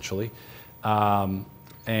acqui-hired, essentially.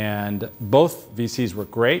 And both VCs were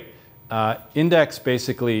great. Index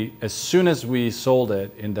basically, as soon as we sold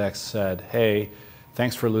it, Index said, hey,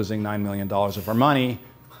 thanks for losing $9 million of our money,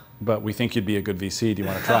 but we think you'd be a good VC. Do you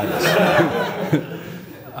want to try this?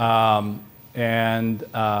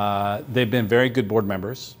 They've been very good board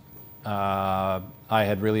members. I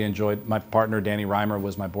had really enjoyed, my partner, Danny Reimer,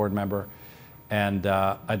 was my board member. And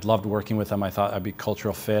I'd loved working with them. I thought I'd be a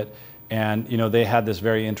cultural fit. And you know, they had this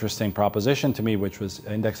very interesting proposition to me, which was,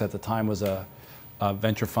 Index at the time was a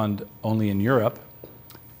venture fund only in Europe.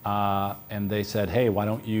 And they said, hey, why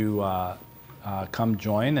don't you come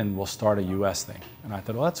join and we'll start a US thing. And I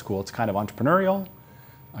thought, well, that's cool. It's kind of entrepreneurial.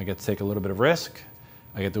 I get to take a little bit of risk.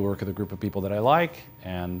 I get to work with a group of people that I like.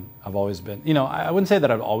 And I've always been, you know, I wouldn't say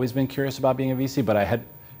that I've always been curious about being a VC, but I had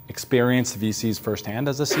experienced VCs firsthand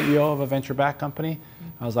as a CEO of a venture-backed company.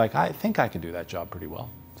 I was like, I think I could do that job pretty well.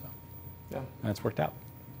 So, yeah, and it's worked out.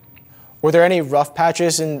 Were there any rough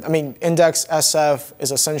patches? And I mean, Index SF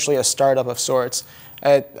is essentially a startup of sorts.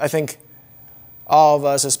 I think all of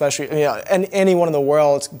us, especially, you know, and anyone in the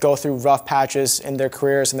world, go through rough patches in their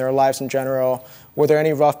careers and their lives in general. Were there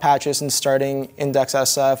any rough patches in starting Index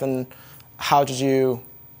SF, and how did you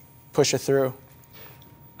push it through?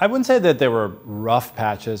 I wouldn't say that there were rough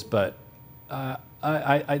patches, but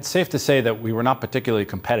it's safe to say that we were not particularly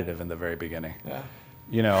competitive in the very beginning. Yeah.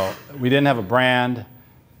 You know, we didn't have a brand.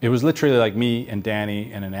 It was literally like me and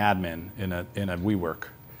Danny and an admin in a WeWork.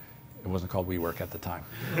 It wasn't called WeWork at the time.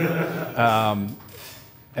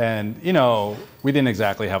 And you know, we didn't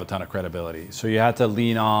exactly have a ton of credibility. So you had to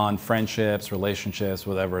lean on friendships, relationships,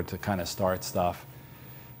 whatever, to kind of start stuff.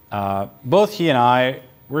 Both he and I,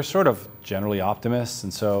 we're sort of generally optimists,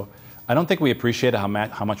 and so I don't think we appreciated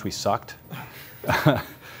how much we sucked.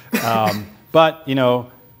 But you know,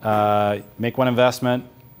 make one investment,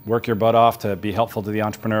 work your butt off to be helpful to the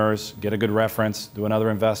entrepreneurs, get a good reference, do another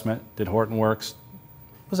investment. Did Hortonworks.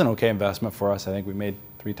 It was an okay investment for us. I think we made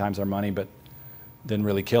 3 times our money, but didn't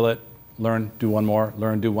really kill it. Learn, do one more,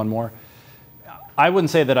 learn, do one more. I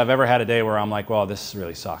wouldn't say that I've ever had a day where I'm like, well, this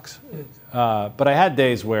really sucks. But I had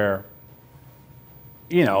days where,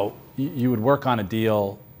 you know, you would work on a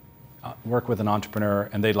deal, work with an entrepreneur,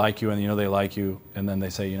 and they like you, and you know they like you, and then they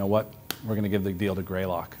say, you know what, we're going to give the deal to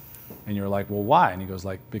Greylock. And you're like, well, why? And he goes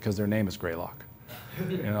like, because their name is Greylock.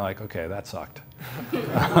 And you're like, okay, that sucked.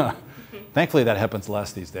 Thankfully, that happens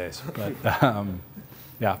less these days. But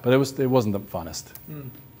yeah, but it wasn't the funnest.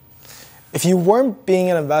 If you weren't being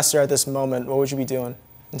an investor at this moment, what would you be doing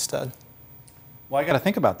instead? Well, I got to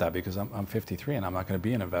think about that because I'm 53 and I'm not going to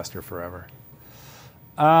be an investor forever.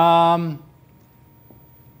 I'll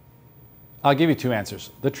give you two answers.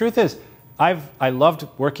 The truth is, I loved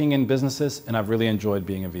working in businesses and I've really enjoyed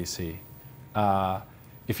being a VC.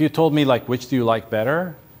 If you told me like which do you like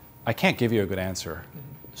better, I can't give you a good answer.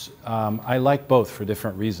 I like both for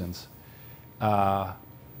different reasons.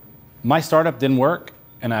 My startup didn't work,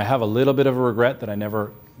 and I have a little bit of a regret that I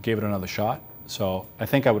never gave it another shot. So I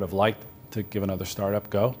think I would have liked to give another startup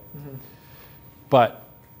go. But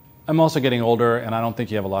I'm also getting older, and I don't think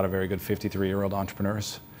you have a lot of very good 53-year-old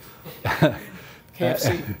entrepreneurs.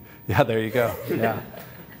 KFC. Yeah, there you go. Yeah.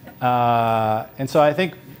 And so I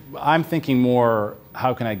think I'm thinking more,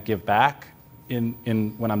 how can I give back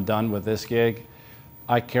when I'm done with this gig?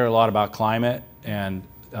 I care a lot about climate and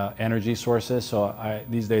energy sources, so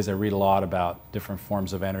these days I read a lot about different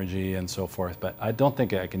forms of energy and so forth, but I don't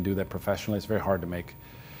think I can do that professionally. It's very hard to make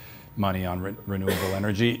money on renewable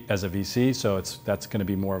energy as a VC, so that's going to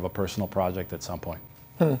be more of a personal project at some point.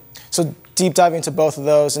 So deep diving into both of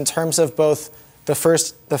those, in terms of both the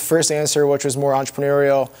first answer, which was more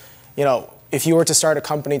entrepreneurial, if you were to start a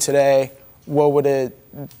company today, what would it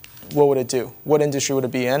do? What industry would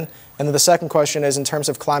it be in? And then the second question is, in terms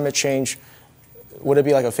of climate change, would it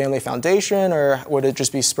be like a family foundation, or would it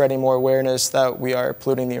just be spreading more awareness that we are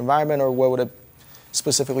polluting the environment, or what would it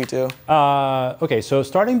specifically do? Okay, so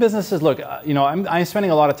starting businesses, look, I'm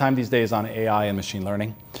spending a lot of time these days on AI and machine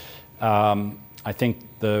learning. I think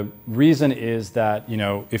the reason is that,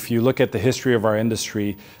 if you look at the history of our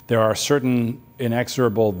industry, there are certain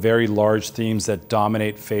inexorable, very large themes that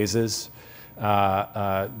dominate phases.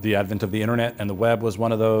 The advent of the internet and the web was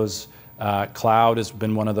one of those. Cloud has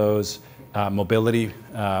been one of those. Mobility,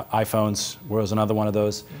 iPhones was another one of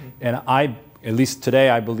those. And at least today,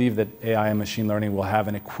 I believe that AI and machine learning will have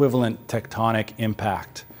an equivalent tectonic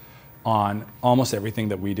impact on almost everything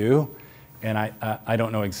that we do. And I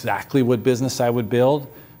don't know exactly what business I would build,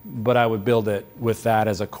 but I would build it with that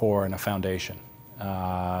as a core and a foundation.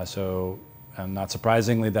 And not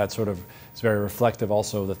surprisingly, that sort of is very reflective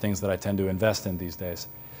also of the things that I tend to invest in these days.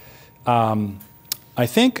 I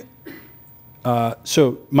think,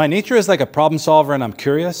 so my nature is like a problem solver and I'm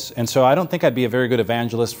curious, and so I don't think I'd be a very good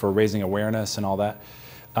evangelist for raising awareness and all that.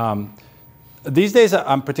 These days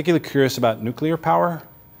I'm particularly curious about nuclear power,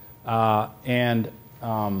 and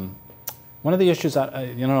one of the issues, I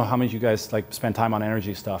don't know how many of you guys spend time on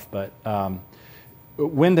energy stuff, but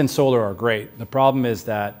wind and solar are great. The problem is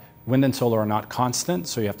that wind and solar are not constant,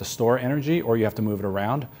 so you have to store energy or you have to move it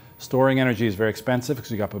around. Storing energy is very expensive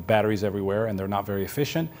because you got to put batteries everywhere and they're not very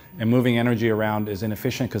efficient. And moving energy around is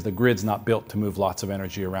inefficient because the grid's not built to move lots of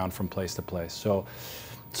energy around from place to place. So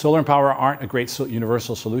solar and power aren't a great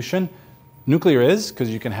universal solution. Nuclear is, because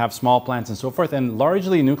you can have small plants and so forth, and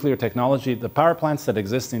largely nuclear technology, the power plants that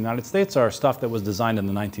exist in the United States are stuff that was designed in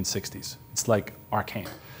the 1960s. It's like arcane.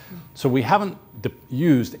 So we haven't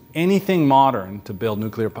used anything modern to build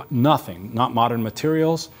nuclear power, nothing, not modern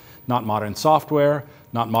materials, not modern software,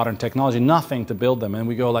 not modern technology, nothing to build them. And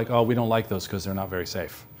we go like, oh, we don't like those because they're not very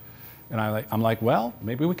safe. And I'm like, well,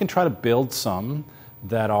 maybe we can try to build some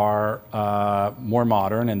that are more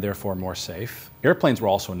modern and therefore more safe. Airplanes were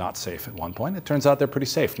also not safe at one point. It turns out they're pretty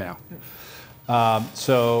safe now.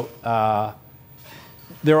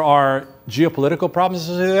 There are geopolitical problems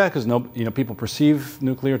associated with that because people perceive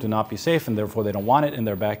nuclear to not be safe and therefore they don't want it in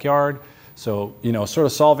their backyard. So sort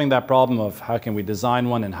of solving that problem of how can we design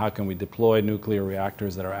one and how can we deploy nuclear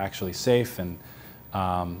reactors that are actually safe and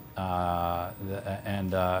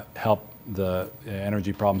help the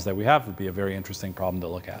energy problems that we have would be a very interesting problem to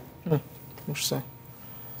look at. Interesting.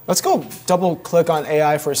 Let's go double click on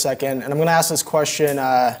AI for a second. And I'm going to ask this question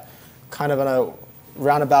kind of in a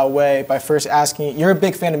roundabout way by first asking, you're a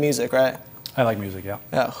big fan of music, right? I like music, yeah.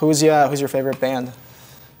 Yeah. Who's your favorite band?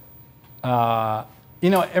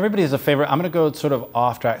 Everybody has a favorite. I'm going to go sort of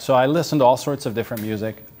off track. So I listen to all sorts of different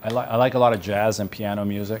music. I like a lot of jazz and piano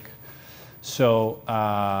music. So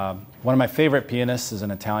one of my favorite pianists is an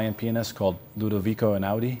Italian pianist called Ludovico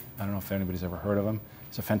Einaudi. I don't know if anybody's ever heard of him.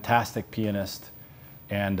 He's a fantastic pianist.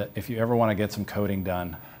 And if you ever want to get some coding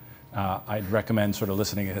done, I'd recommend sort of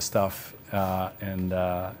listening to his stuff and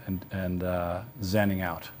zenning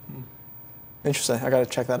out. Interesting. I got to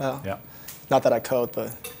check that out. Yeah. Not that I code, but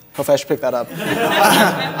hopefully I should pick that up.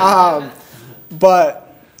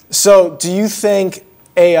 But so do you think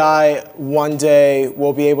AI one day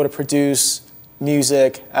will be able to produce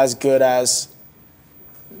music as good as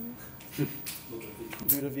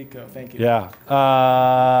Ludovico? Thank you. Yeah.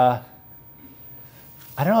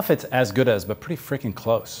 I don't know if it's as good as, but pretty freaking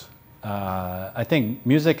close. I think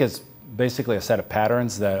music is basically a set of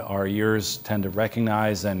patterns that our ears tend to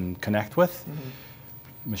recognize and connect with.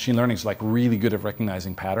 Machine learning is like really good at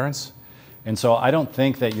recognizing patterns. And so I don't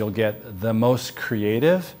think that you'll get the most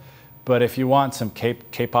creative, but if you want some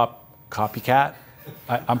K-pop copycat,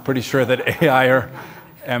 I'm pretty sure that AI or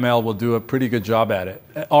ML will do a pretty good job at it.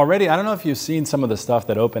 Already, I don't know if you've seen some of the stuff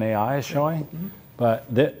that OpenAI is showing, but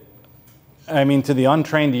I mean, to the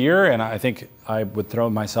untrained ear, and I think I would throw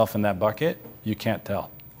myself in that bucket, you can't tell.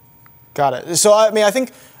 Got it. So, I mean, I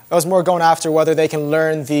think I was more going after whether they can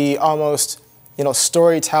learn the almost,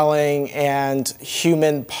 storytelling and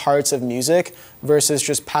human parts of music versus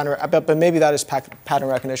just pattern, but maybe that is pattern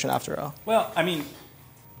recognition after all. Well, I mean,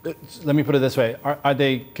 let me put it this way. Are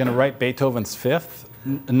they going to write Beethoven's Fifth?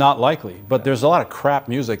 Not likely, but there's a lot of crap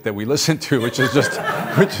music that we listen to, which is just,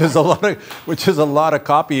 which is a lot of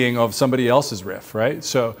copying of somebody else's riff, right?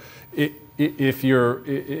 So, if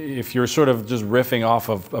you're sort of just riffing off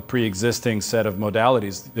of a pre-existing set of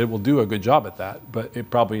modalities, it will do a good job at that, but it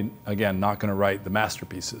probably, again, not going to write the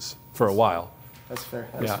masterpieces for a while. That's fair.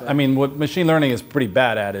 That's fair. I mean, what machine learning is pretty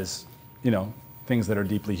bad at is, things that are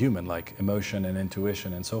deeply human, like emotion and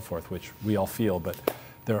intuition and so forth, which we all feel, but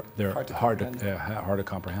they're hard to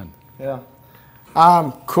comprehend. Yeah.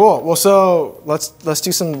 Cool. Well, so let's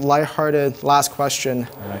do some lighthearted last question.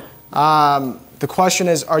 All right. The question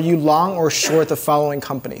is, are you long or short the following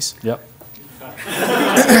companies? Yep.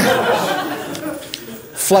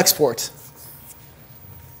 Flexport.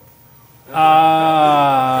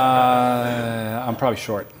 I'm probably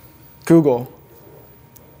short. Google.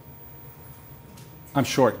 I'm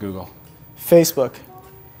short Google. Facebook.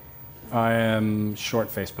 I am short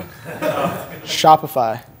Facebook.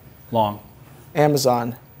 Shopify. Long.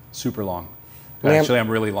 Amazon. Super long. Actually, I'm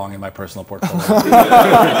really long in my personal portfolio.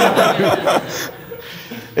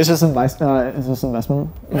 Is this investment?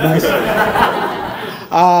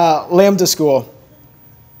 Lambda School.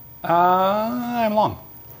 I'm long.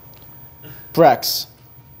 Brex.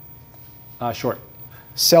 Short.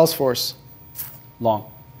 Salesforce. Long.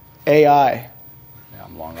 AI. Yeah,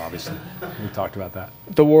 I'm long, obviously. We talked about that.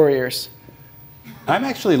 The Warriors. I'm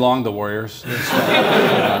actually long the Warriors.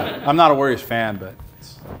 I'm not a Warriors fan, but...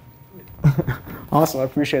 Awesome, I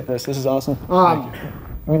appreciate this. This is awesome.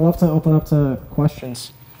 We'd love to open up to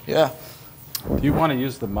questions. Yeah. Do you want to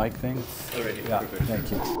use the mic thing? Already. Yeah,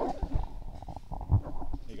 thank you.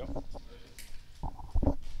 There you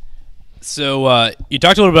go. So you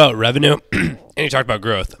talked a little about revenue, and you talked about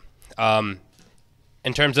growth. In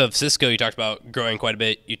terms of Cisco, you talked about growing quite a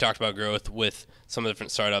bit. You talked about growth with some of the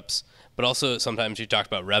different startups, but also sometimes you talked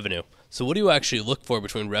about revenue. So what do you actually look for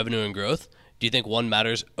between revenue and growth? Do you think one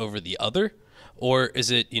matters over the other? Or is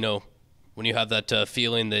it, when you have that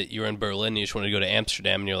feeling that you're in Berlin and you just want to go to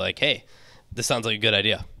Amsterdam and you're like, hey, this sounds like a good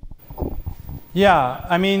idea? Yeah,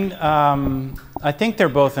 I mean, I think they're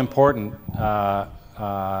both important.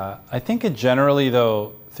 I think generally,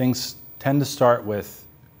 though, things tend to start with,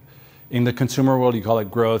 in the consumer world, you call it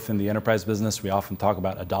growth. In the enterprise business, we often talk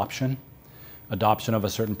about adoption. Adoption of a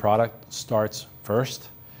certain product starts first.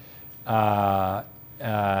 To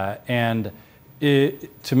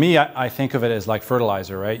me, I think of it as like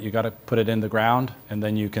fertilizer, right? You got to put it in the ground, and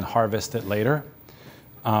then you can harvest it later.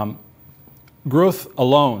 Growth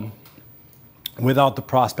alone, without the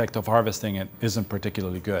prospect of harvesting it, isn't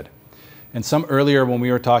particularly good. And earlier when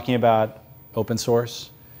we were talking about open source,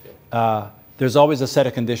 there's always a set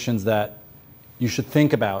of conditions that you should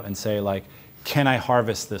think about and say, like, can I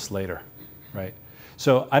harvest this later, right?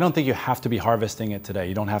 So I don't think you have to be harvesting it today.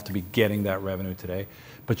 You don't have to be getting that revenue today.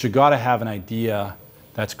 But you got to have an idea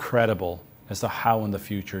that's credible as to how in the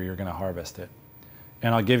future you're going to harvest it.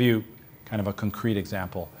 And I'll give you kind of a concrete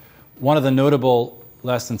example. One of the notable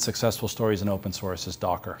less than successful stories in open source is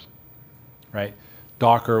Docker, right?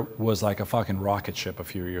 Docker was like a fucking rocket ship a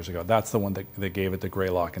few years ago. That's the one that gave it to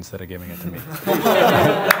Greylock instead of giving it to me.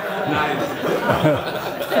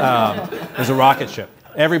 It was a rocket ship.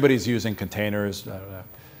 Everybody's using containers.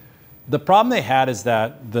 The problem they had is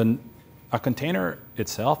that a container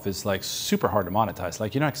itself is like super hard to monetize.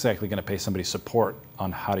 Like, you're not exactly going to pay somebody support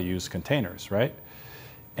on how to use containers, right?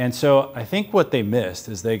 And so I think what they missed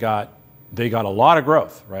is they got a lot of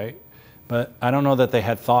growth, right? But I don't know that they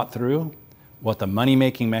had thought through what the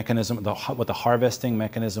money-making mechanism, what the harvesting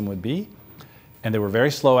mechanism would be, and they were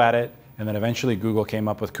very slow at it, And then eventually Google came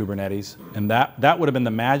up with Kubernetes. And that would have been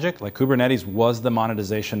the magic. Like Kubernetes was the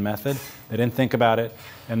monetization method. They didn't think about it.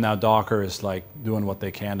 And now Docker is like doing what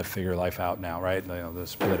they can to figure life out now, right? You know, they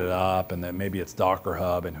split it up, and then maybe it's Docker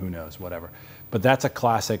Hub, and who knows, whatever. But that's a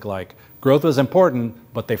classic, like, growth was important,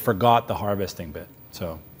 but they forgot the harvesting bit.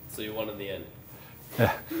 So you won in the end.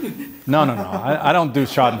 No. I don't do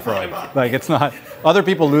Schadenfreude. Like, it's not, other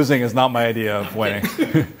people losing is not my idea of winning.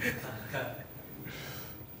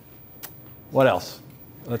 What else?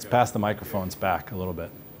 Let's pass the microphones back a little bit.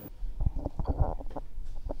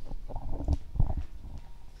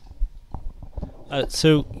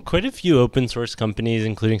 So quite a few open source companies,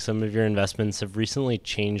 including some of your investments, have recently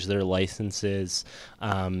changed their licenses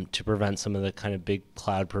to prevent some of the kind of big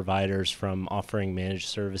cloud providers from offering managed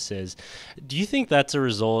services. Do you think that's a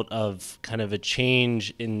result of kind of a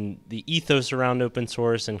change in the ethos around open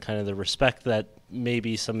source and kind of the respect that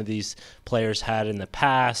maybe some of these players had in the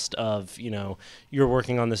past of, you know, you're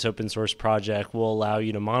working on this open source project, we'll allow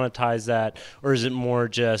you to monetize that? Or is it more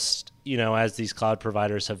just, you know, as these cloud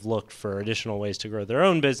providers have looked for additional ways to grow their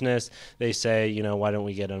own business, they say, you know, why don't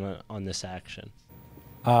we get on this action?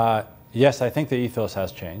 Yes, I think the ethos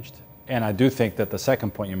has changed. And I do think that the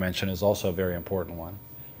second point you mentioned is also a very important one.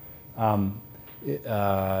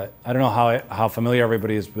 I don't know how familiar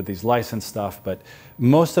everybody is with these license stuff, but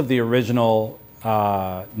most of the original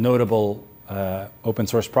notable open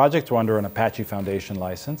source projects were under an Apache Foundation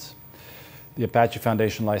license. The Apache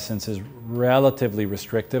Foundation license is relatively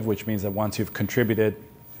restrictive, which means that once you've contributed,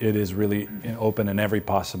 it is really open in every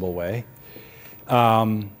possible way.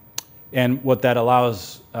 And what that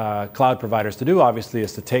allows cloud providers to do, obviously,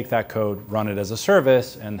 is to take that code, run it as a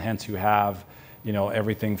service, and hence you have, you know,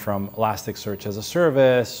 everything from Elasticsearch as a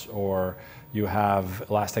service, or you have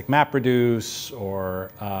Elastic MapReduce, or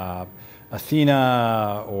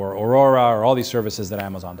Athena, or Aurora, or all these services that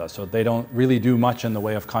Amazon does. So they don't really do much in the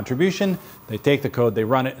way of contribution. They take the code, they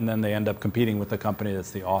run it, and then they end up competing with the company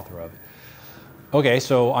that's the author of it. Okay,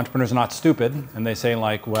 so entrepreneurs are not stupid, and they say,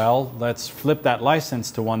 like, well, let's flip that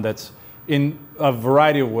license to one that's in a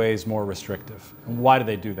variety of ways more restrictive. And why do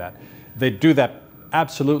they do that? They do that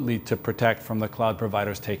absolutely to protect from the cloud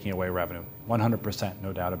providers taking away revenue. 100%,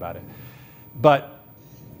 no doubt about it. But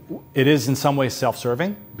it is in some ways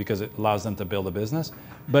self-serving because it allows them to build a business.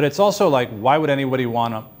 But it's also like, why would anybody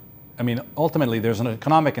want to, I mean, ultimately there's an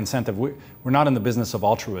economic incentive. We're not in the business of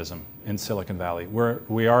altruism in Silicon Valley.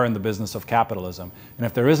 We are in the business of capitalism. And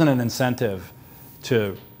if there isn't an incentive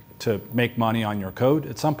to make money on your code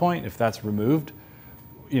at some point, if that's removed,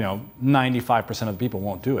 you know, 95% of the people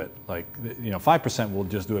won't do it. Like, you know, 5% will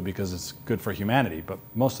just do it because it's good for humanity. But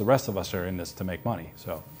most of the rest of us are in this to make money.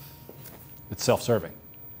 So it's self-serving.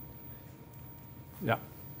 Yeah,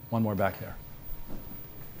 one more back there.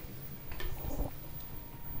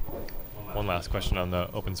 One last question on the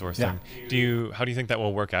open source thing. How do you think that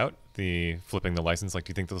will work out, the flipping the license? Like,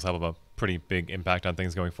 do you think this will have a pretty big impact on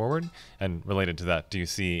things going forward? And related to that, do you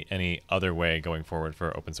see any other way going forward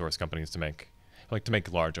for open source companies to make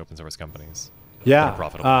large open source companies that are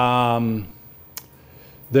profitable?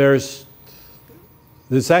 There's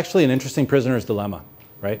actually an interesting prisoner's dilemma,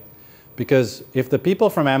 right? Because if the people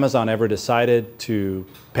from Amazon ever decided to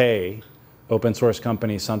pay open source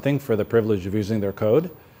companies something for the privilege of using their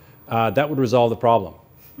code, that would resolve the problem,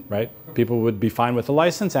 right? People would be fine with the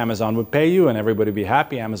license, Amazon would pay you, and everybody would be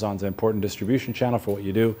happy. Amazon's an important distribution channel for what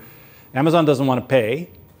you do. Amazon doesn't want to pay,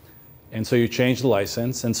 and so you change the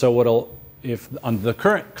license. And so if on the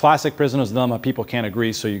current classic prisoner's dilemma, people can't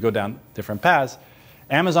agree, so you go down different paths.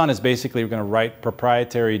 Amazon is basically going to write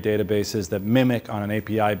proprietary databases that mimic on an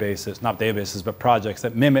API basis, not databases, but projects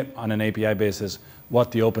that mimic on an API basis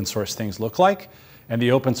what the open source things look like. And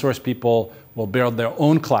the open source people will build their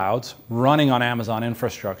own clouds running on Amazon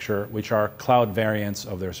infrastructure, which are cloud variants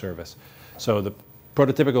of their service. So the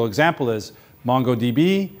prototypical example is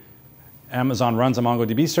MongoDB. Amazon runs a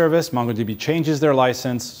MongoDB service. MongoDB changes their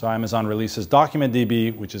license. So Amazon releases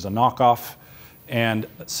DocumentDB, which is a knockoff, and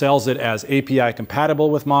sells it as API compatible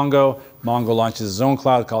with Mongo. Mongo launches its own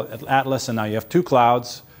cloud called Atlas, and now you have two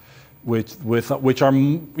clouds which are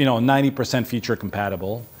 90% feature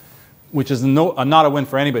compatible, which is not a win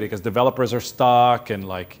for anybody because developers are stuck and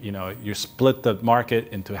you split the market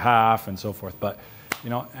into half and so forth. But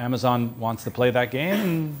Amazon wants to play that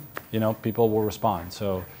game, and people will respond.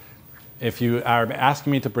 So if you are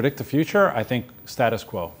asking me to predict the future, I think status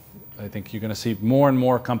quo. I think you're going to see more and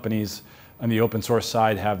more companies on the open source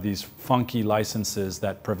side have these funky licenses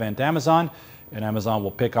that prevent Amazon, and Amazon will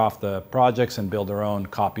pick off the projects and build their own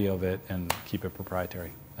copy of it and keep it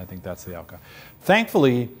proprietary. I think that's the outcome.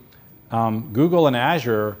 Thankfully, Google and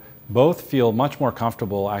Azure both feel much more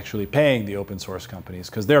comfortable actually paying the open source companies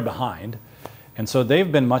because they're behind. And so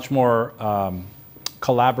they've been much more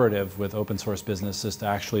collaborative with open source businesses to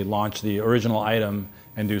actually launch the original item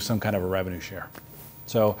and do some kind of a revenue share.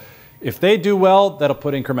 So if they do well, that'll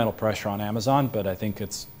put incremental pressure on Amazon, but I think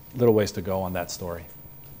it's little ways to go on that story.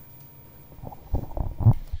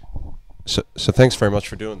 So thanks very much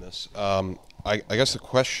for doing this. I guess the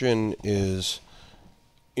question is,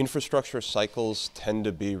 infrastructure cycles tend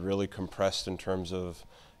to be really compressed in terms of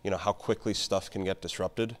how quickly stuff can get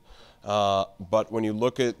disrupted. But when you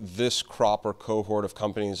look at this crop or cohort of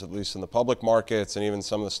companies, at least in the public markets, and even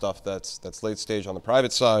some of the stuff that's late stage on the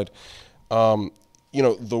private side,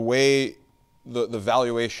 the way the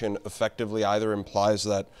valuation effectively either implies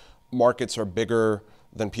that markets are bigger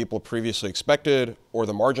than people previously expected, or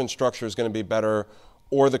the margin structure is going to be better,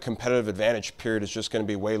 or the competitive advantage period is just going to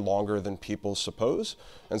be way longer than people suppose.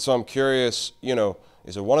 And so I'm curious,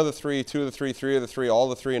 is it one of the three, two of the three, three of the three,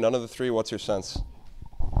 all of the three, none of the three? What's your sense?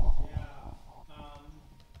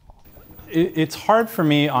 It's hard for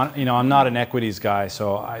me, I'm not an equities guy,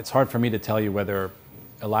 so it's hard for me to tell you whether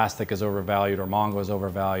Elastic is overvalued or Mongo is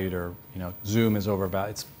overvalued or Zoom is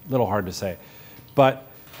overvalued. It's a little hard to say. But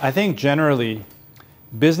I think generally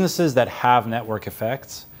businesses that have network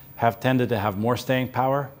effects have tended to have more staying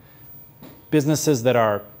power. Businesses that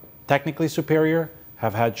are technically superior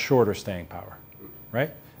have had shorter staying power,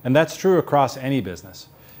 right? And that's true across any business.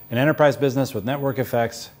 An enterprise business with network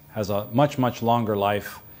effects has a much, much longer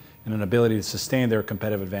life and an ability to sustain their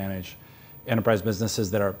competitive advantage. Enterprise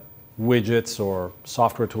businesses that are widgets or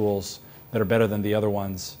software tools that are better than the other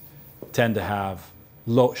ones tend to have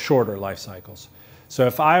shorter life cycles. So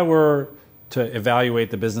if I were to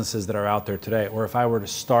evaluate the businesses that are out there today, or if I were to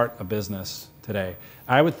start a business today,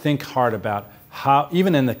 I would think hard about how,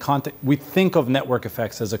 even in the context, we think of network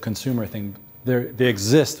effects as a consumer thing. They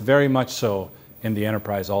exist very much so in the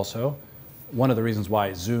enterprise also. One of the reasons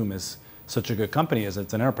why Zoom is such a good company is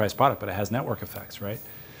it's an enterprise product, but it has network effects, right?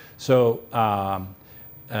 So,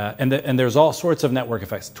 and there's all sorts of network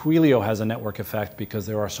effects. Twilio has a network effect because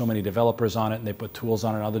there are so many developers on it, and they put tools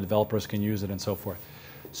on it, and other developers can use it, and so forth.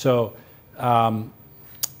 So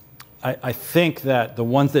I think that the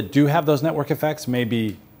ones that do have those network effects may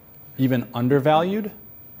be even undervalued,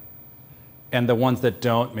 and the ones that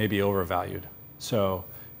don't may be overvalued. So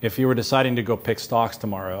if you were deciding to go pick stocks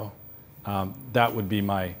tomorrow, that would be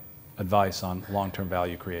my advice on long-term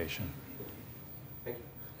value creation. Thank you.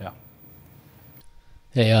 Yeah.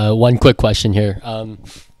 Hey, one quick question here.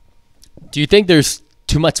 Do you think there's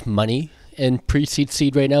too much money in pre-seed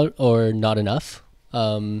seed right now, or not enough?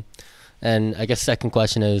 And I guess second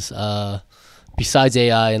question is, besides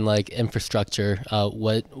AI and like infrastructure,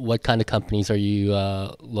 what kind of companies are you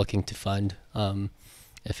looking to fund,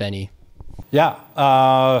 if any? Yeah.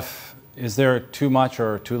 Is there too much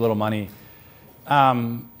or too little money?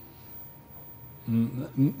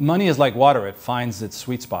 Money is like water. It finds its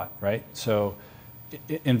sweet spot, right? So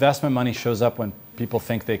investment money shows up when people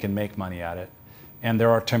think they can make money at it. And there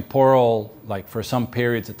are temporal, like for some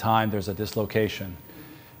periods of time, there's a dislocation.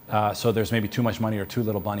 So there's maybe too much money or too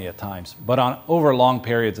little money at times. But over long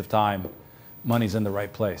periods of time, money's in the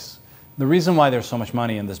right place. The reason why there's so much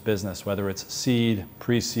money in this business, whether it's seed,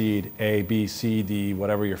 pre-seed, A, B, C, D,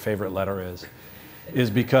 whatever your favorite letter is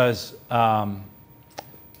because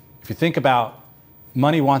if you think about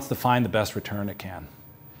money wants to find the best return it can,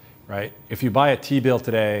 right? If you buy a T-bill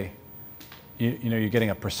today, you're getting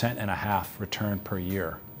 1.5% return per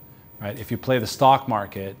year, right? If you play the stock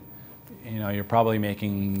market, you're probably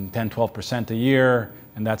making 10, 12% a year,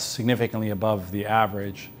 and that's significantly above the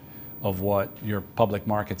average of what your public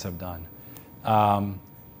markets have done.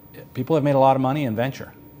 People have made a lot of money in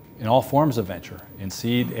venture, in all forms of venture, in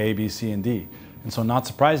seed, A, B, C, and D. And so not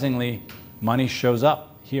surprisingly, money shows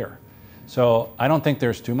up here. So I don't think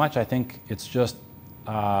there's too much. I think it's just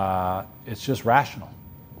rational.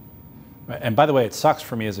 And by the way, it sucks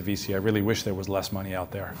for me as a VC. I really wish there was less money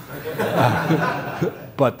out there.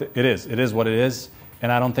 But it is what it is.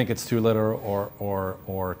 And I don't think it's too little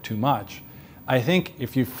or too much. I think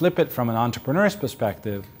if you flip it from an entrepreneur's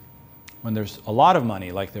perspective, when there's a lot of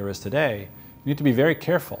money like there is today, you need to be very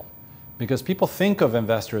careful, because people think of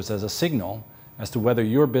investors as a signal as to whether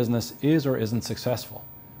your business is or isn't successful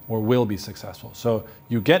or will be successful. So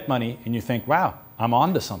you get money and you think, wow, I'm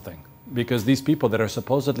onto something, because these people that are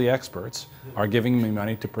supposedly experts are giving me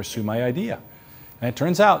money to pursue my idea. And it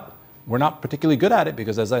turns out we're not particularly good at it,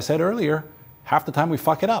 because as I said earlier, half the time we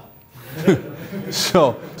fuck it up.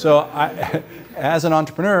 So I, as an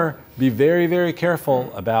entrepreneur, be very, very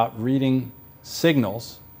careful about reading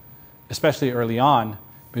signals, especially early on,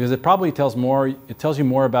 because it probably tells you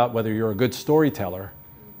more about whether you're a good storyteller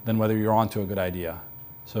than whether you're onto a good idea.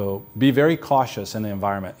 So be very cautious in the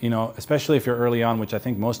environment, especially if you're early on, which I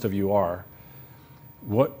think most of you are.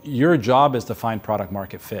 What your job is to find product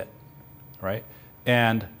market fit, right?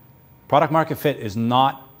 And product market fit is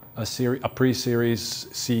not a pre-series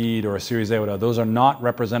seed or a series A, whatever. Those are not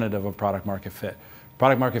representative of product market fit.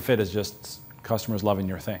 Product market fit is just customers loving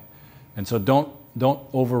your thing. And so don't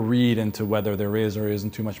overread into whether there is or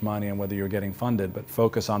isn't too much money and whether you're getting funded, but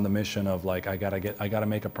focus on the mission of like, I gotta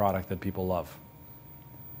make a product that people love.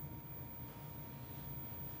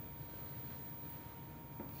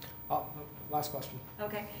 Last question.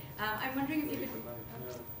 Okay. I'm wondering if you could...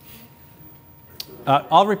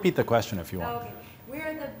 I'll repeat the question if you want. Oh, okay. Where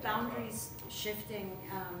are the boundaries shifting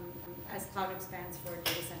as cloud expands for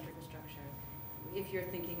data center infrastructure, if you're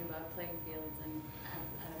thinking about playing fields and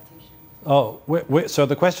adaptation? Oh, so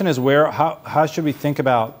the question is how should we think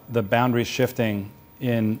about the boundaries shifting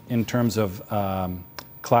in terms of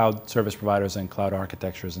cloud service providers and cloud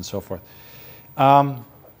architectures and so forth?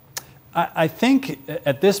 I think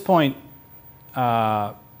at this point,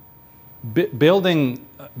 building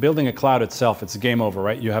a cloud itself, it's a game over,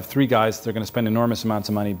 right? You have 3 guys, they're going to spend enormous amounts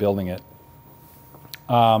of money building it.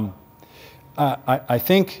 I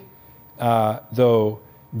think, though,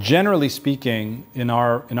 generally speaking, in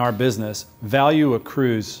our business, value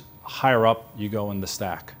accrues higher up you go in the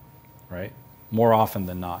stack, right? More often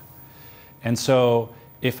than not. And so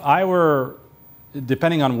if I were,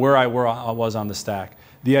 depending on where I was on the stack,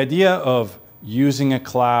 the idea of using a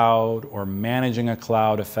cloud or managing a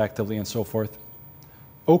cloud effectively and so forth,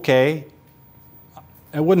 okay,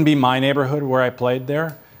 it wouldn't be my neighborhood where I played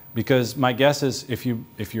there, because my guess is if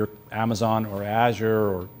you're Amazon or Azure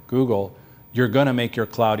or Google, you're going to make your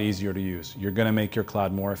cloud easier to use. You're going to make your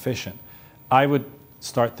cloud more efficient. I would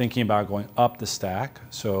start thinking about going up the stack.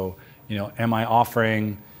 So, am I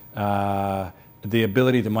offering the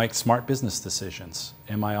ability to make smart business decisions?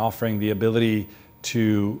 Am I offering the ability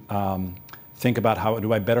to think about how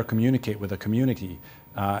do I better communicate with a community?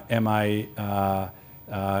 Am I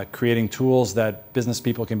creating tools that business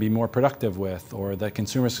people can be more productive with, or that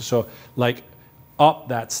consumers? So, like, up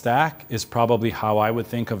that stack is probably how I would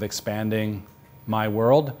think of expanding my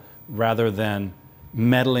world, rather than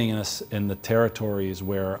meddling in the territories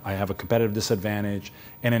where I have a competitive disadvantage,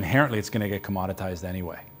 and inherently it's going to get commoditized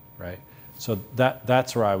anyway, right? So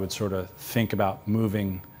that's where I would sort of think about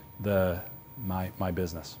moving my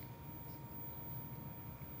business.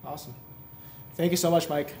 Awesome. Thank you so much,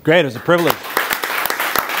 Mike. Great, it was a privilege.